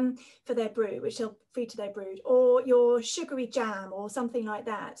 for their brood, which they'll feed to their brood, or your sugary jam or something like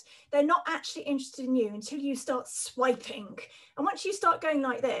that. They're not actually interested in you until you start swiping. And once you start going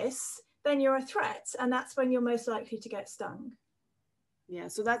like this, then you're a threat, and that's when you're most likely to get stung. Yeah,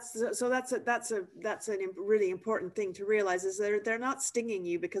 so that's a really important thing to realize, is they're not stinging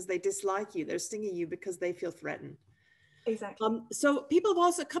you because they dislike you. They're stinging you because they feel threatened. Exactly. So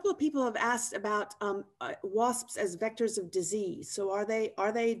a couple of people have asked about wasps as vectors of disease. So are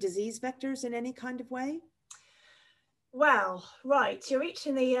they disease vectors in any kind of way? Well, right, you're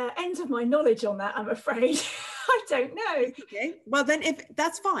reaching the end of my knowledge on that, I'm afraid. I don't know. Okay. Well, then if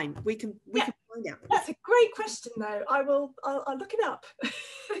that's fine, we can Find out. That's a great question, though. I'll look it up.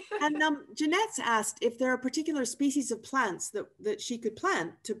 And Jeanette's asked if there are particular species of plants that she could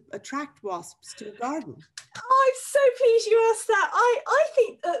plant to attract wasps to a garden. I'm so pleased you asked that. I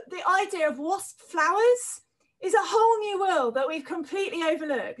think that the idea of wasp flowers is a whole new world that we've completely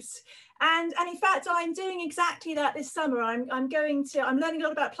overlooked. And in fact, I'm doing exactly that this summer. I'm learning a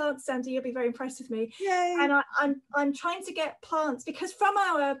lot about plants, Sandy. You'll be very impressed with me. Yay. And I'm trying to get plants, because from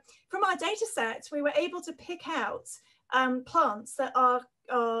our data set, we were able to pick out plants that are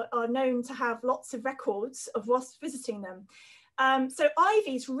known to have lots of records of wasps visiting them. So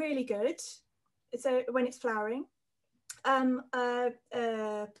ivy is really good. So when it's flowering, pot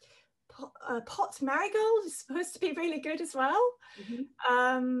marigold is supposed to be really good as well.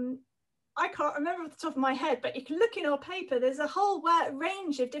 Mm-hmm. I can't remember off the top of my head, but you can look in our paper. There's a whole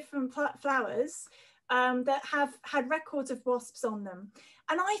range of different flowers that have had records of wasps on them.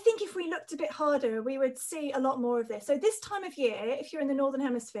 And I think if we looked a bit harder, we would see a lot more of this. So this time of year, if you're in the Northern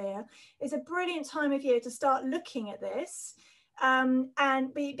Hemisphere, is a brilliant time of year to start looking at this.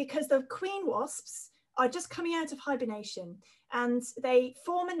 Because the queen wasps are just coming out of hibernation, and they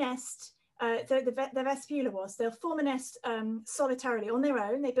form a nest. The Vespular wasps, they'll form a nest solitarily on their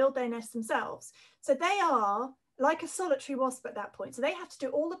own. They build their nest themselves. So they are like a solitary wasp at that point. So they have to do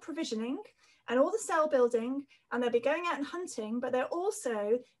all the provisioning and all the cell building, and they'll be going out and hunting, but they'll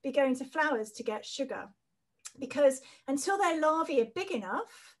also be going to flowers to get sugar, because until their larvae are big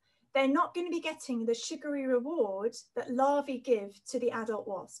enough, they're not going to be getting the sugary reward that larvae give to the adult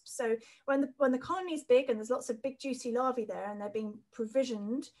wasp. So when the colony is big and there's lots of big juicy larvae there, and they're being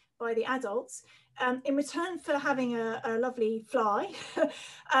provisioned by the adults, in return for having a lovely fly,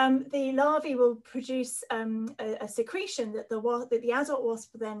 the larvae will produce a secretion that the adult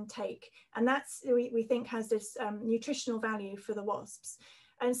wasp will then take, and that's we think has this nutritional value for the wasps.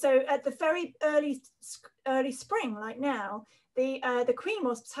 And so at the very early spring, like now, the queen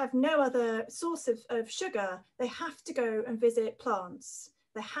wasps have no other source of sugar. They have to go and visit plants.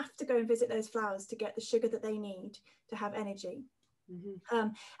 They have to go and visit those flowers to get the sugar that they need to have energy. Mm-hmm.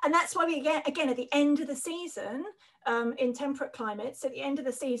 And that's why we get, again, at the end of the season, in temperate climates, at the end of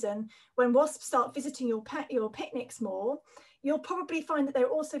the season, when wasps start visiting your picnics more, you'll probably find that they're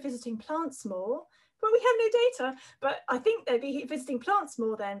also visiting plants more. Well, we have no data, but I think they'll be visiting plants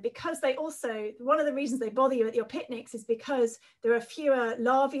more then, because they also, one of the reasons they bother you at your picnics is because there are fewer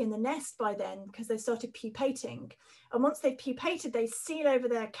larvae in the nest by then, because they started pupating. And once they've pupated, they seal over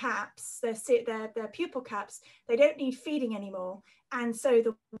their caps, their pupal caps. They don't need feeding anymore. And so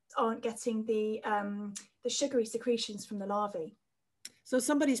the wasps aren't getting the sugary secretions from the larvae. So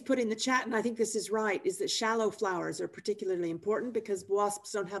somebody's put in the chat, and I think this is right, is that shallow flowers are particularly important because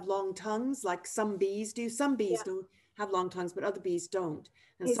wasps don't have long tongues like some bees do. Some bees don't have long tongues, but other bees don't,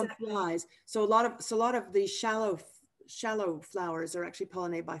 and exactly. Some flies. So a lot of these shallow flowers are actually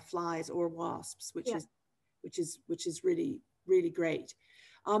pollinated by flies or wasps, which is really, really great.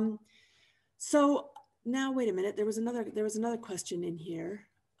 So now wait a minute. There was another question in here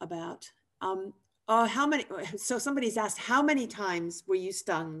about. How many? So somebody's asked, how many times were you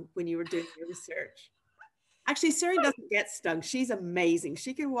stung when you were doing your research? Actually, Seirian doesn't get stung. She's amazing.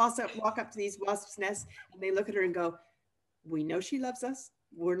 She can walk up to these wasps' nests, and they look at her and go, "We know she loves us.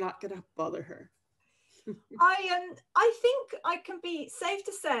 We're not going to bother her." I think I can be safe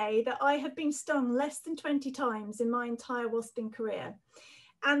to say that I have been stung less than 20 times in my entire wasping career,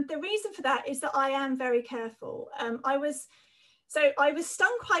 and the reason for that is that I am very careful. I was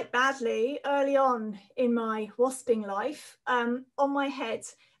stung quite badly early on in my wasping life on my head,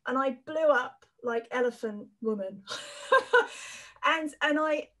 and I blew up like Elephant Woman. and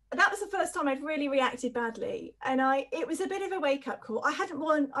that was the first time I'd really reacted badly. And it was a bit of a wake-up call.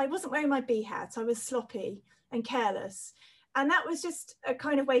 I wasn't wearing my bee hat. I was sloppy and careless. And that was just a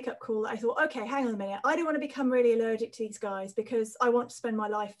kind of wake-up call. I thought, okay, hang on a minute. I don't want to become really allergic to these guys because I want to spend my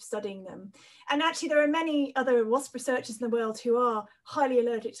life studying them. And actually, there are many other wasp researchers in the world who are highly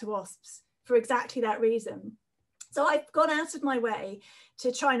allergic to wasps for exactly that reason. So I've gone out of my way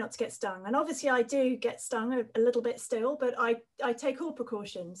to try not to get stung. And obviously, I do get stung a little bit still, but I take all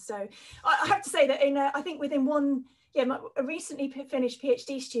precautions. So I have to say that I think within one... a recently finished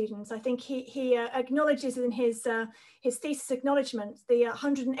PhD student, I think he acknowledges in his thesis acknowledgement the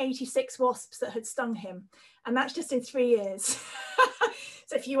 186 wasps that had stung him, and that's just in 3 years.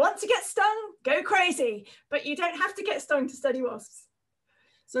 So if you want to get stung, go crazy, but you don't have to get stung to study wasps.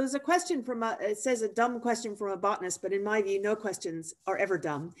 So there's a question it says a dumb question from a botanist, but in my view, no questions are ever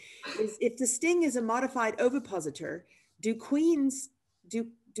dumb. Is if the sting is a modified ovipositor, do queens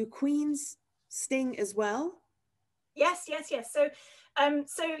sting as well? Yes, yes, yes. So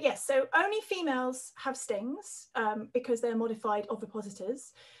only females have stings because they're modified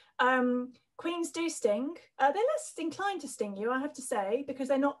ovipositors. Queens do sting. They're less inclined to sting you, I have to say, because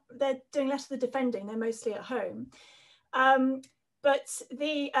they're doing less of the defending. They're mostly at home. But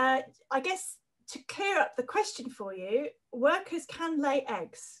I guess to clear up the question for you, workers can lay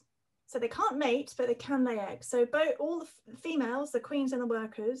eggs. So they can't mate, but they can lay eggs. So all the females, the queens and the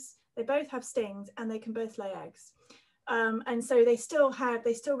workers, they both have stings and they can both lay eggs. And so they still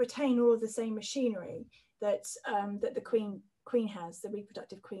retain all of the same machinery that the queen has, the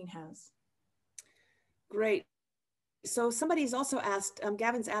reproductive queen has. Great. So somebody's also asked,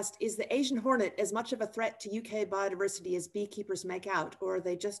 Gavin's asked, is the Asian hornet as much of a threat to UK biodiversity as beekeepers make out, or are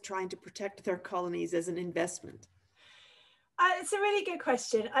they just trying to protect their colonies as an investment? It's a really good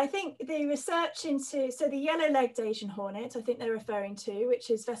question. I think the research so the yellow-legged Asian hornet, I think they're referring to, which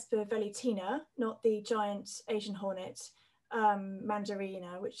is Vespa velutina, not the giant Asian hornet,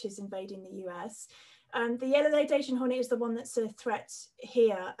 Mandarina, which is invading the US. The yellow-legged Asian hornet is the one that's a threat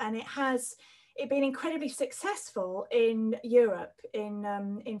here, and it's been incredibly successful in Europe,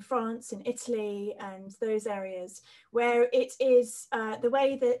 in France, in Italy, and those areas where it is the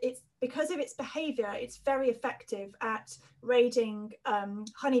way that it's, because of its behaviour, it's very effective at raiding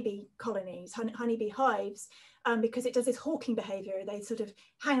honeybee colonies, honeybee hives, because it does this hawking behaviour. They sort of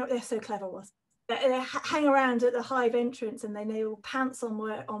they're so clever, wasps. They hang around at the hive entrance and then they will pounce on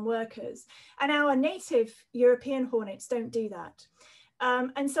workers. And our native European hornets don't do that.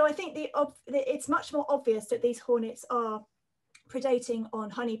 And so I think it's much more obvious that these hornets are predating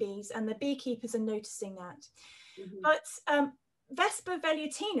on honeybees, and the beekeepers are noticing that. Mm-hmm. But Vespa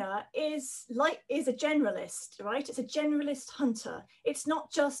velutina is a generalist, right? It's a generalist hunter. It's not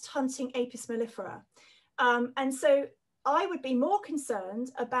just hunting Apis mellifera. And so I would be more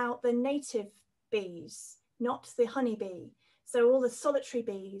concerned about the native bees, not the honeybee. So all the solitary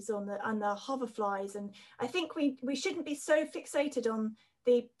bees and the hoverflies. And I think we shouldn't be so fixated on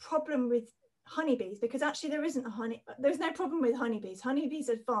the problem with honeybees, because actually there's no problem with honeybees. Honeybees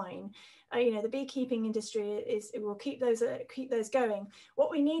are fine. The beekeeping industry will keep those going.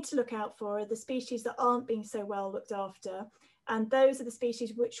 What we need to look out for are the species that aren't being so well looked after. And those are the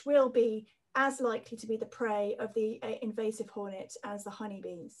species which will be as likely to be the prey of the invasive hornet as the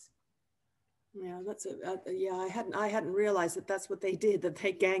honeybees. Yeah, I hadn't realized that that's what they did, that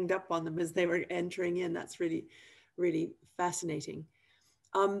they ganged up on them as they were entering in. That's really, really fascinating.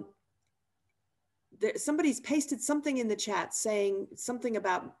 Somebody's pasted something in the chat saying something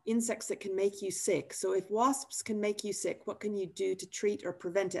about insects that can make you sick. So if wasps can make you sick, what can you do to treat or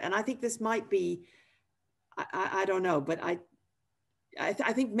prevent it? And I think this might be, I don't know, but I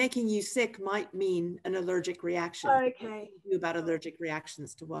think making you sick might mean an allergic reaction. Okay. What can you do about allergic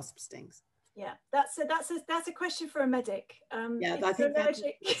reactions to wasp stings? Yeah, that's a question for a medic. Yeah, I think that's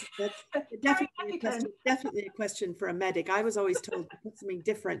definitely a question for a medic. I was always told to put something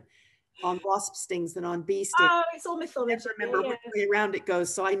different on wasp stings than on bee stings. Oh, it's all mythology. I never remember which way around it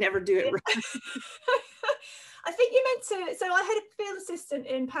goes, so I never do it right. I think you meant to. So I had a field assistant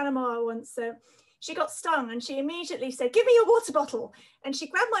in Panama once. She got stung and she immediately said, "Give me your water bottle." And she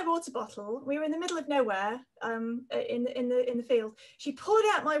grabbed my water bottle. We were in the middle of nowhere, in the field. She poured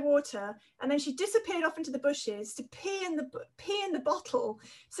out my water and then she disappeared off into the bushes to pee in the bottle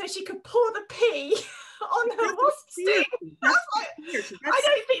so she could pour the pee on her wasp sting. I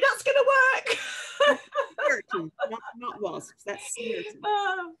don't think that's going to work. not wasps. That's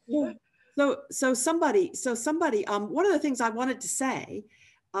so somebody. One of the things I wanted to say.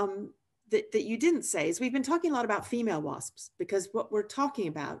 That you didn't say is we've been talking a lot about female wasps, because what we're talking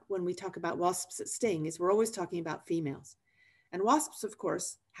about when we talk about wasps that sting is we're always talking about females. And wasps, of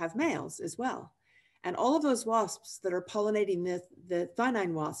course, have males as well. And all of those wasps that are pollinating the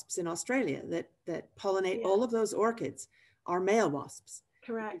thynine wasps in Australia that pollinate all of those orchids are male wasps.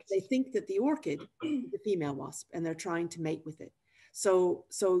 Correct. They think that the orchid is the female wasp and they're trying to mate with it. So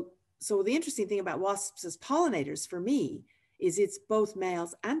the interesting thing about wasps as pollinators for me is it's both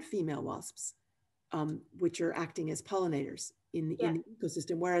males and female wasps, which are acting as pollinators in the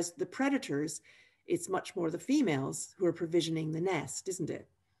ecosystem, whereas the predators, it's much more the females who are provisioning the nest, isn't it?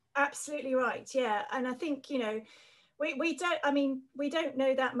 Absolutely right, yeah. And I think, we don't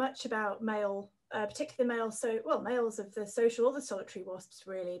know that much about male, particularly males of the social or the solitary wasps,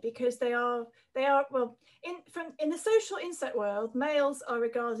 really, because they are well, in the social insect world, males are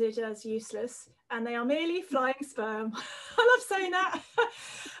regarded as useless and they are merely flying sperm. I love saying that.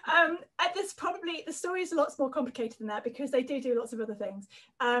 And there's probably, the story is lots more complicated than that because they do lots of other things.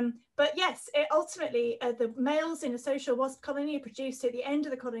 But yes, ultimately, the males in a social wasp colony are produced at the end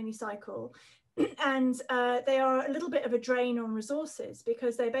of the colony cycle. And they are a little bit of a drain on resources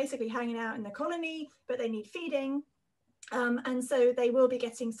because they're basically hanging out in the colony, but they need feeding. And so they will be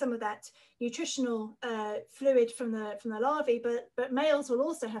getting some of that nutritional fluid from the larvae, but males will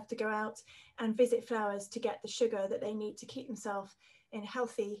also have to go out and visit flowers to get the sugar that they need to keep themselves in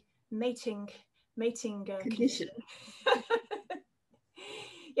healthy mating condition.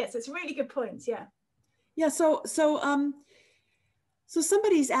 Yes, it's a really good point. Yeah. Yeah. So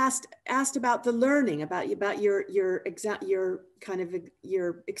somebody's asked about the learning, about your kind of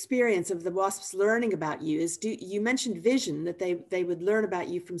your experience of the wasps learning about you. You mentioned vision, that they would learn about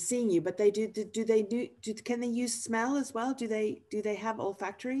you from seeing you, but can they use smell as well? Do they have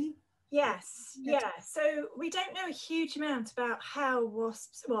olfactory? Yes, yeah. So we don't know a huge amount about how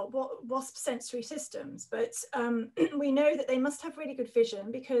wasps, what wasp sensory systems, but we know that they must have really good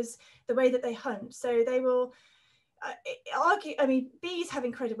vision because the way that they hunt. So they will argue, I mean, bees have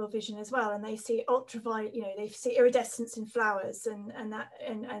incredible vision as well, and they see ultraviolet, they see iridescence in flowers, and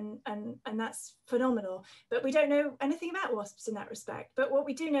that's phenomenal. But we don't know anything about wasps in that respect. But what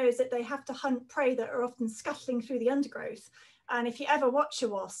we do know is that they have to hunt prey that are often scuttling through the undergrowth. And if you ever watch a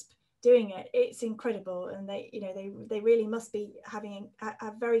wasp doing it, it's incredible, and they really must be having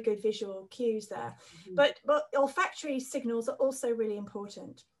very good visual cues there. Mm-hmm. But olfactory signals are also really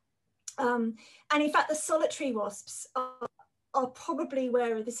important. And in fact, the solitary wasps are probably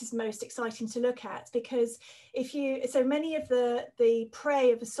where this is most exciting to look at, because so many of the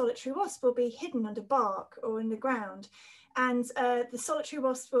prey of a solitary wasp will be hidden under bark or in the ground. And the solitary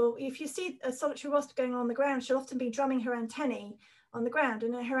wasp will, if you see a solitary wasp going on the ground, she'll often be drumming her antennae on the ground,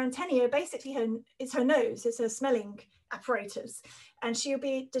 and her antennae are basically it's her nose, it's her smelling apparatus, and she'll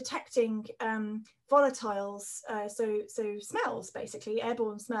be detecting volatiles, so smells, basically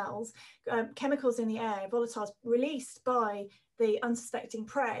airborne smells, chemicals in the air, volatiles released by the unsuspecting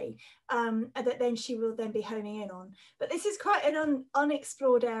prey, that then she will then be homing in on. But this is quite an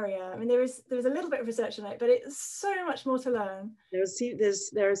unexplored area. I mean, there's a little bit of research on it, but it's so much more to learn.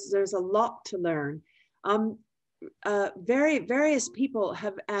 There's a lot to learn. Various people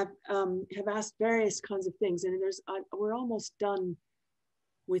have asked various kinds of things, and we're almost done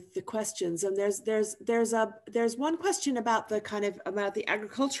with the questions. And there's one question about the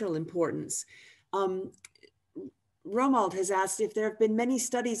agricultural importance. Romuald has asked if there have been many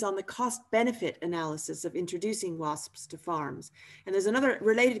studies on the cost-benefit analysis of introducing wasps to farms. And there's another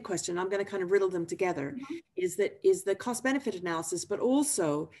related question, I'm going to kind of riddle them together, mm-hmm. is the cost-benefit analysis, but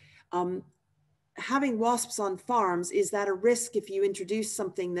also having wasps on farms, is that a risk if you introduce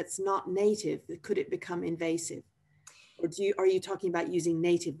something that's not native? Could it become invasive? Or are you talking about using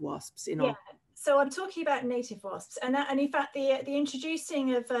native wasps in all? So I'm talking about native wasps, and in fact, the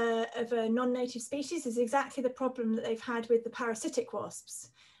introducing of a non-native species is exactly the problem that they've had with the parasitic wasps,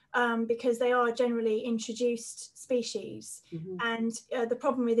 because they are generally introduced species, mm-hmm. and the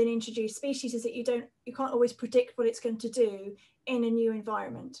problem with an introduced species is that you can't always predict what it's going to do in a new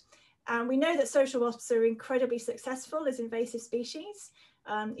environment. And we know that social wasps are incredibly successful as invasive species.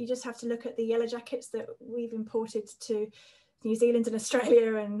 You just have to look at the yellow jackets that we've imported to New Zealand and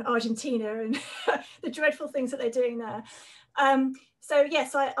Australia and Argentina, and the dreadful things that they're doing there. So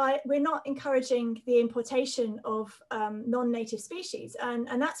yes, we're not encouraging the importation of non-native species,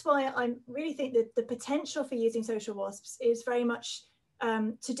 and that's why I really think that the potential for using social wasps is very much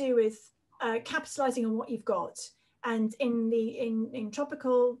to do with capitalizing on what you've got. And in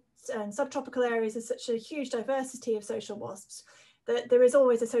tropical and subtropical areas, there's such a huge diversity of social wasps that there is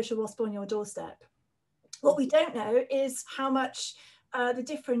always a social wasp on your doorstep. What we don't know is how much the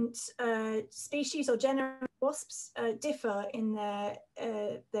different species or genera of wasps differ in their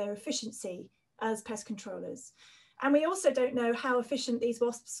efficiency as pest controllers. And we also don't know how efficient these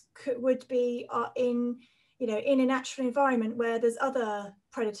wasps would be in a natural environment where there's other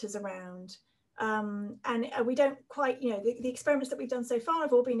predators around. And we don't quite, the experiments that we've done so far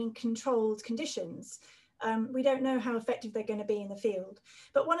have all been in controlled conditions. We don't know how effective they're going to be in the field.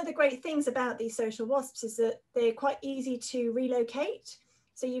 But one of the great things about these social wasps is that they're quite easy to relocate.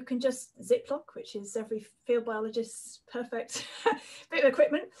 So you can just ziplock, which is every field biologist's perfect bit of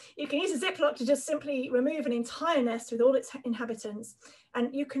equipment. You can use a ziplock to just simply remove an entire nest with all its inhabitants,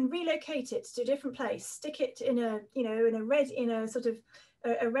 and you can relocate it to a different place, stick it in a sort of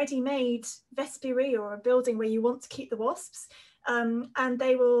a ready-made vestibule or a building where you want to keep the wasps, and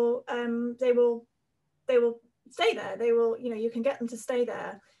they will stay there. They will, you can get them to stay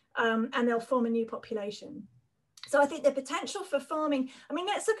there and they'll form a new population. So I think the potential for farming, I mean,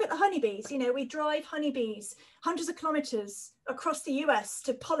 let's look at the honeybees. You know, we drive honeybees hundreds of kilometers across the US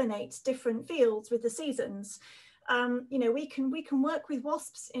to pollinate different fields with the seasons. You know, we can work with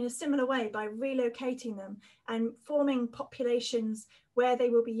wasps in a similar way by relocating them and forming populations where they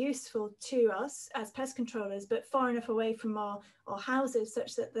will be useful to us as pest controllers, but far enough away from our houses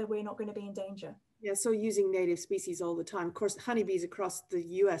such that we're not going to be in danger. Yeah, so using native species all the time. Of course, honeybees across the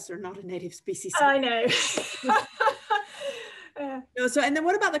US are not a native species. I know. No, so, and then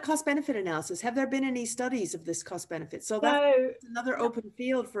what about the cost benefit analysis? Have there been any studies of this cost benefit? So that's another open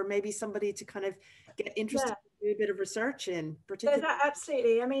field for maybe somebody to kind of get interested in, do a bit of research in particular.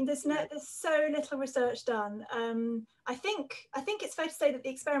 Absolutely. I mean, there's so little research done. I think it's fair to say that the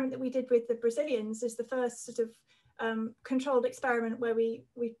experiment that we did with the Brazilians is the first sort of controlled experiment where we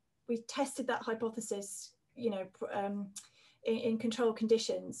tested that hypothesis, you know, in controlled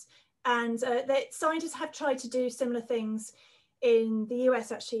conditions. And scientists have tried to do similar things in the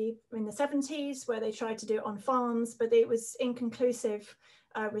US, actually, in the 70s, where they tried to do it on farms, but it was inconclusive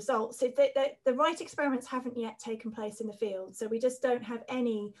results. The right experiments haven't yet taken place in the field. So we just don't have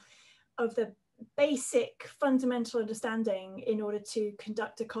any of the basic fundamental understanding in order to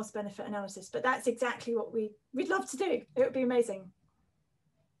conduct a cost benefit analysis. But that's exactly what we'd love to do. It would be amazing.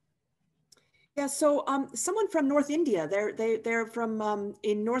 Yeah, so someone from North India, they're from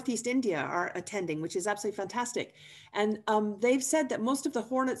in Northeast India are attending, which is absolutely fantastic. And they've said that most of the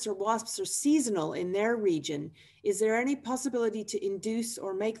hornets or wasps are seasonal in their region. Is there any possibility to induce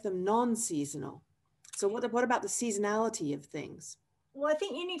or make them non-seasonal? So what about the seasonality of things? Well, I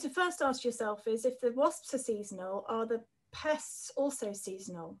think you need to first ask yourself is, if the wasps are seasonal, are the pests also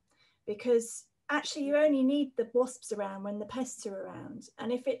seasonal? Because actually you only need the wasps around when the pests are around. And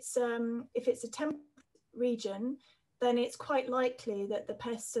if it's a temperate region, then it's quite likely that the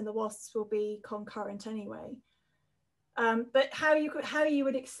pests and the wasps will be concurrent anyway. But how you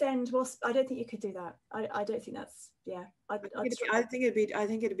would extend wasp, I don't think you could do that. I don't think that's, yeah. I think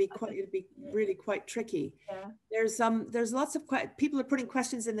it'd be really quite tricky. Yeah. There's lots of people are putting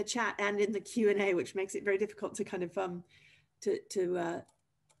questions in the chat and in the Q&A, which makes it very difficult to kind of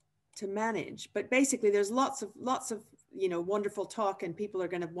to manage. But basically there's lots of you know, wonderful talk, and people are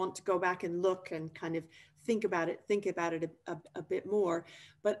going to want to go back and look and kind of think about it a bit more.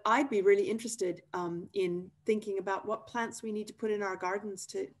 But I'd be really interested in thinking about what plants we need to put in our gardens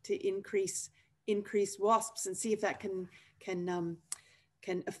to increase wasps, and see if that can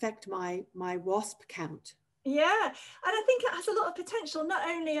affect my wasp count. Yeah, and I think it has a lot of potential. Not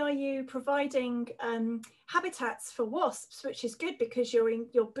only are you providing habitats for wasps, which is good because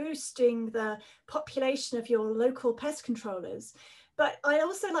you're boosting the population of your local pest controllers, but I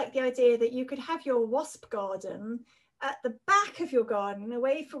also like the idea that you could have your wasp garden at the back of your garden,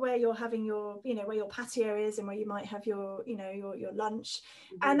 away from where you're having your, you know, where your patio is and where you might have your, you know, your lunch.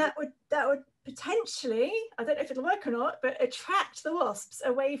 Mm-hmm. And that would potentially, I don't know if it'll work or not, but attract the wasps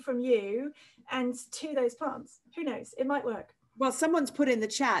away from you and to those plants. Who knows? It might work. Well, someone's put in the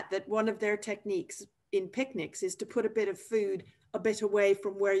chat that one of their techniques in picnics is to put a bit of food a bit away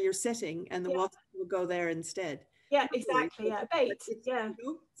from where you're sitting, and the wasps will go there instead. Yeah, exactly. Yeah, bait. Yeah. You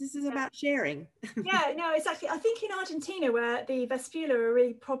know, this is about sharing. Yeah, no, exactly. I think in Argentina, where the Vespula are a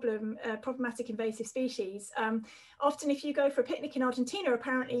really problematic invasive species, often if you go for a picnic in Argentina,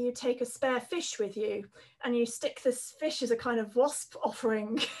 apparently you take a spare fish with you and you stick this fish as a kind of wasp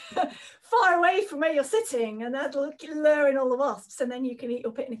offering far away from where you're sitting, and that'll lure in all the wasps, and then you can eat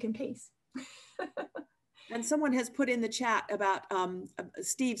your picnic in peace. And someone has put in the chat about,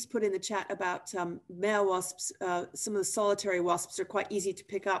 Steve's put in the chat about male wasps. Some of the solitary wasps are quite easy to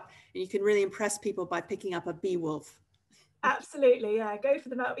pick up, and you can really impress people by picking up a bee wolf. Absolutely, yeah, go for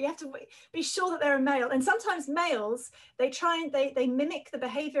the male. You have to be sure that they're a male. And sometimes males, they mimic the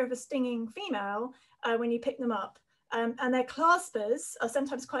behavior of a stinging female when you pick them up. And their claspers are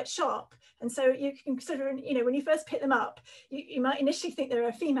sometimes quite sharp. And so you can sort of, you know, when you first pick them up, you might initially think they're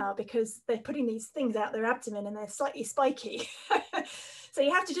a female because they're putting these things out their abdomen and they're slightly spiky. So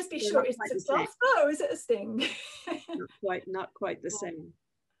you have to just be sure, is it a clasp or is it a sting? not quite the same.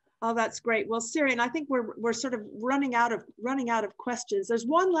 Oh, that's great. Well, Seirian, I think we're sort of running out of questions. There's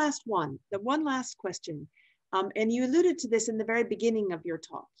one last question. And you alluded to this in the very beginning of your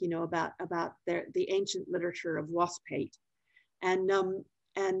talk, you know, about the ancient literature of wasp hate, and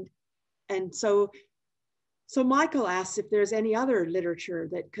so Michael asks if there's any other literature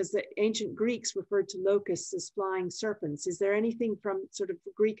that, because the ancient Greeks referred to locusts as flying serpents. Is there anything from sort of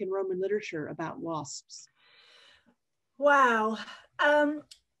Greek and Roman literature about wasps? Wow.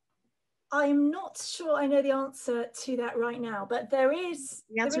 I'm not sure I know the answer to that right now, but there is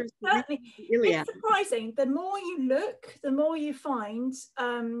certainly, it's surprising. The more you look, the more you find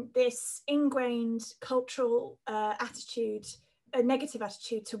this ingrained cultural attitude, a negative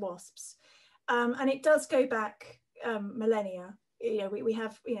attitude to wasps. And it does go back millennia. You know, we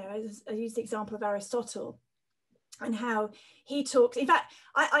have, you know, as I used the example of Aristotle, and how he talks. In fact,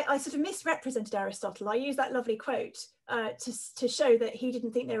 I sort of misrepresented Aristotle. I used that lovely quote to show that he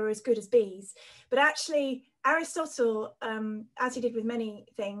didn't think they were as good as bees. But actually, Aristotle, as he did with many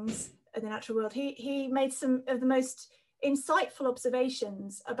things in the natural world, he made some of the most insightful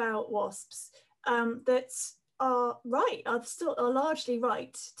observations about wasps that are right, are largely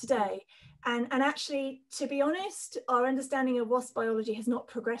right today. And actually, to be honest, our understanding of wasp biology has not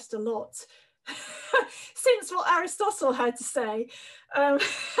progressed a lot since what Aristotle had to say. So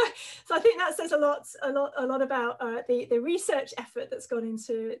I think that says a lot about the research effort that's gone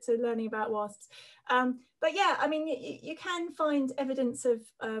into learning about wasps. But yeah, I mean, you can find evidence of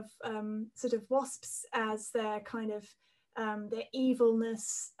sort of wasps as their kind of their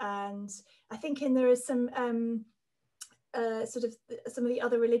evilness, and I think there is some sort of some of the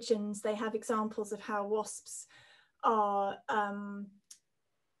other religions, they have examples of how wasps are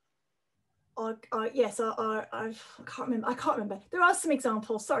yes, I can't remember. There are some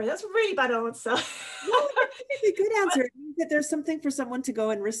examples. Sorry, that's a really bad answer. No, that's a really good answer. It means that there's something for someone to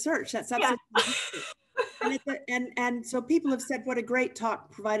go and research. That's absolutely and so people have said, what a great talk,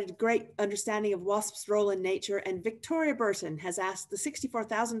 provided a great understanding of wasps' role in nature. And Victoria Burton has asked the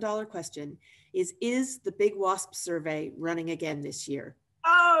 $64,000 question: is the Big Wasp survey running again this year?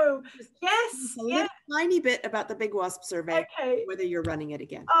 Oh, yes. A little tiny bit about the Big Wasp survey, okay, whether you're running it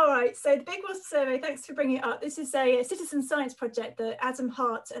again. All right, so the Big Wasp survey, thanks for bringing it up. This is a citizen science project that Adam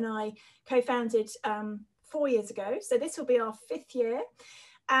Hart and I co-founded 4 years ago. So this will be our 5th year.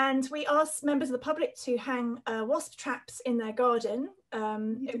 And we asked members of the public to hang wasp traps in their garden.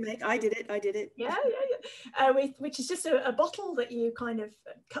 I did it. Yeah. Which is just a bottle that you kind of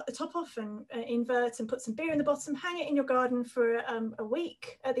cut the top off and invert and put some beer in the bottom, hang it in your garden for a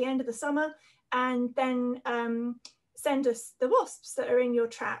week at the end of the summer, and then send us the wasps that are in your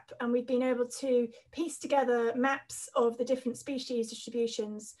trap. And we've been able to piece together maps of the different species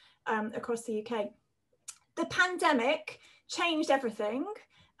distributions across the UK. The pandemic changed everything.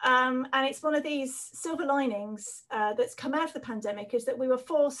 And it's one of these silver linings that's come out of the pandemic, is that we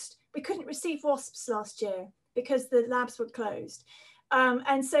couldn't receive wasps last year because the labs were closed.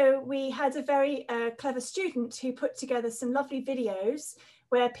 And so we had a very clever student who put together some lovely videos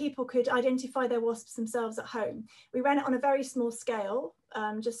where people could identify their wasps themselves at home. We ran it on a very small scale,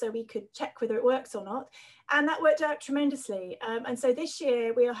 just so we could check whether it works or not. And that worked out tremendously. And so this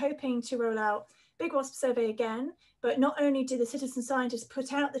year we are hoping to roll out Big Wasp survey again, but not only do the citizen scientists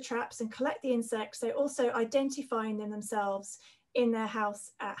put out the traps and collect the insects, they're also identifying them themselves in their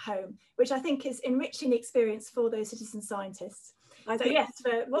house at home, which I think is enriching the experience for those citizen scientists. So yes,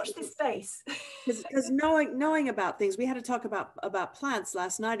 watch this space. Because knowing about things, we had to talk about plants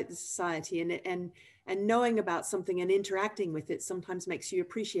last night at the Society, and knowing about something and interacting with it sometimes makes you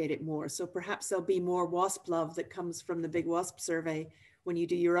appreciate it more. So perhaps there'll be more wasp love that comes from the Big Wasp survey when you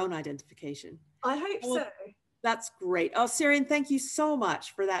do your own identification. I hope so. That's great. Oh, Seirian, thank you so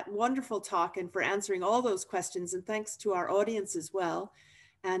much for that wonderful talk and for answering all those questions. And thanks to our audience as well.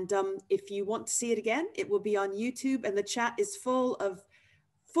 And if you want to see it again, it will be on YouTube, and the chat is full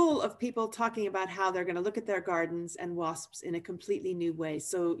of people talking about how they're going to look at their gardens and wasps in a completely new way.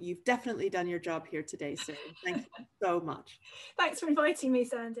 So you've definitely done your job here today, Seirian. Thank you so much. Thanks for inviting me,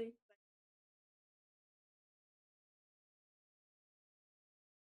 Sandy.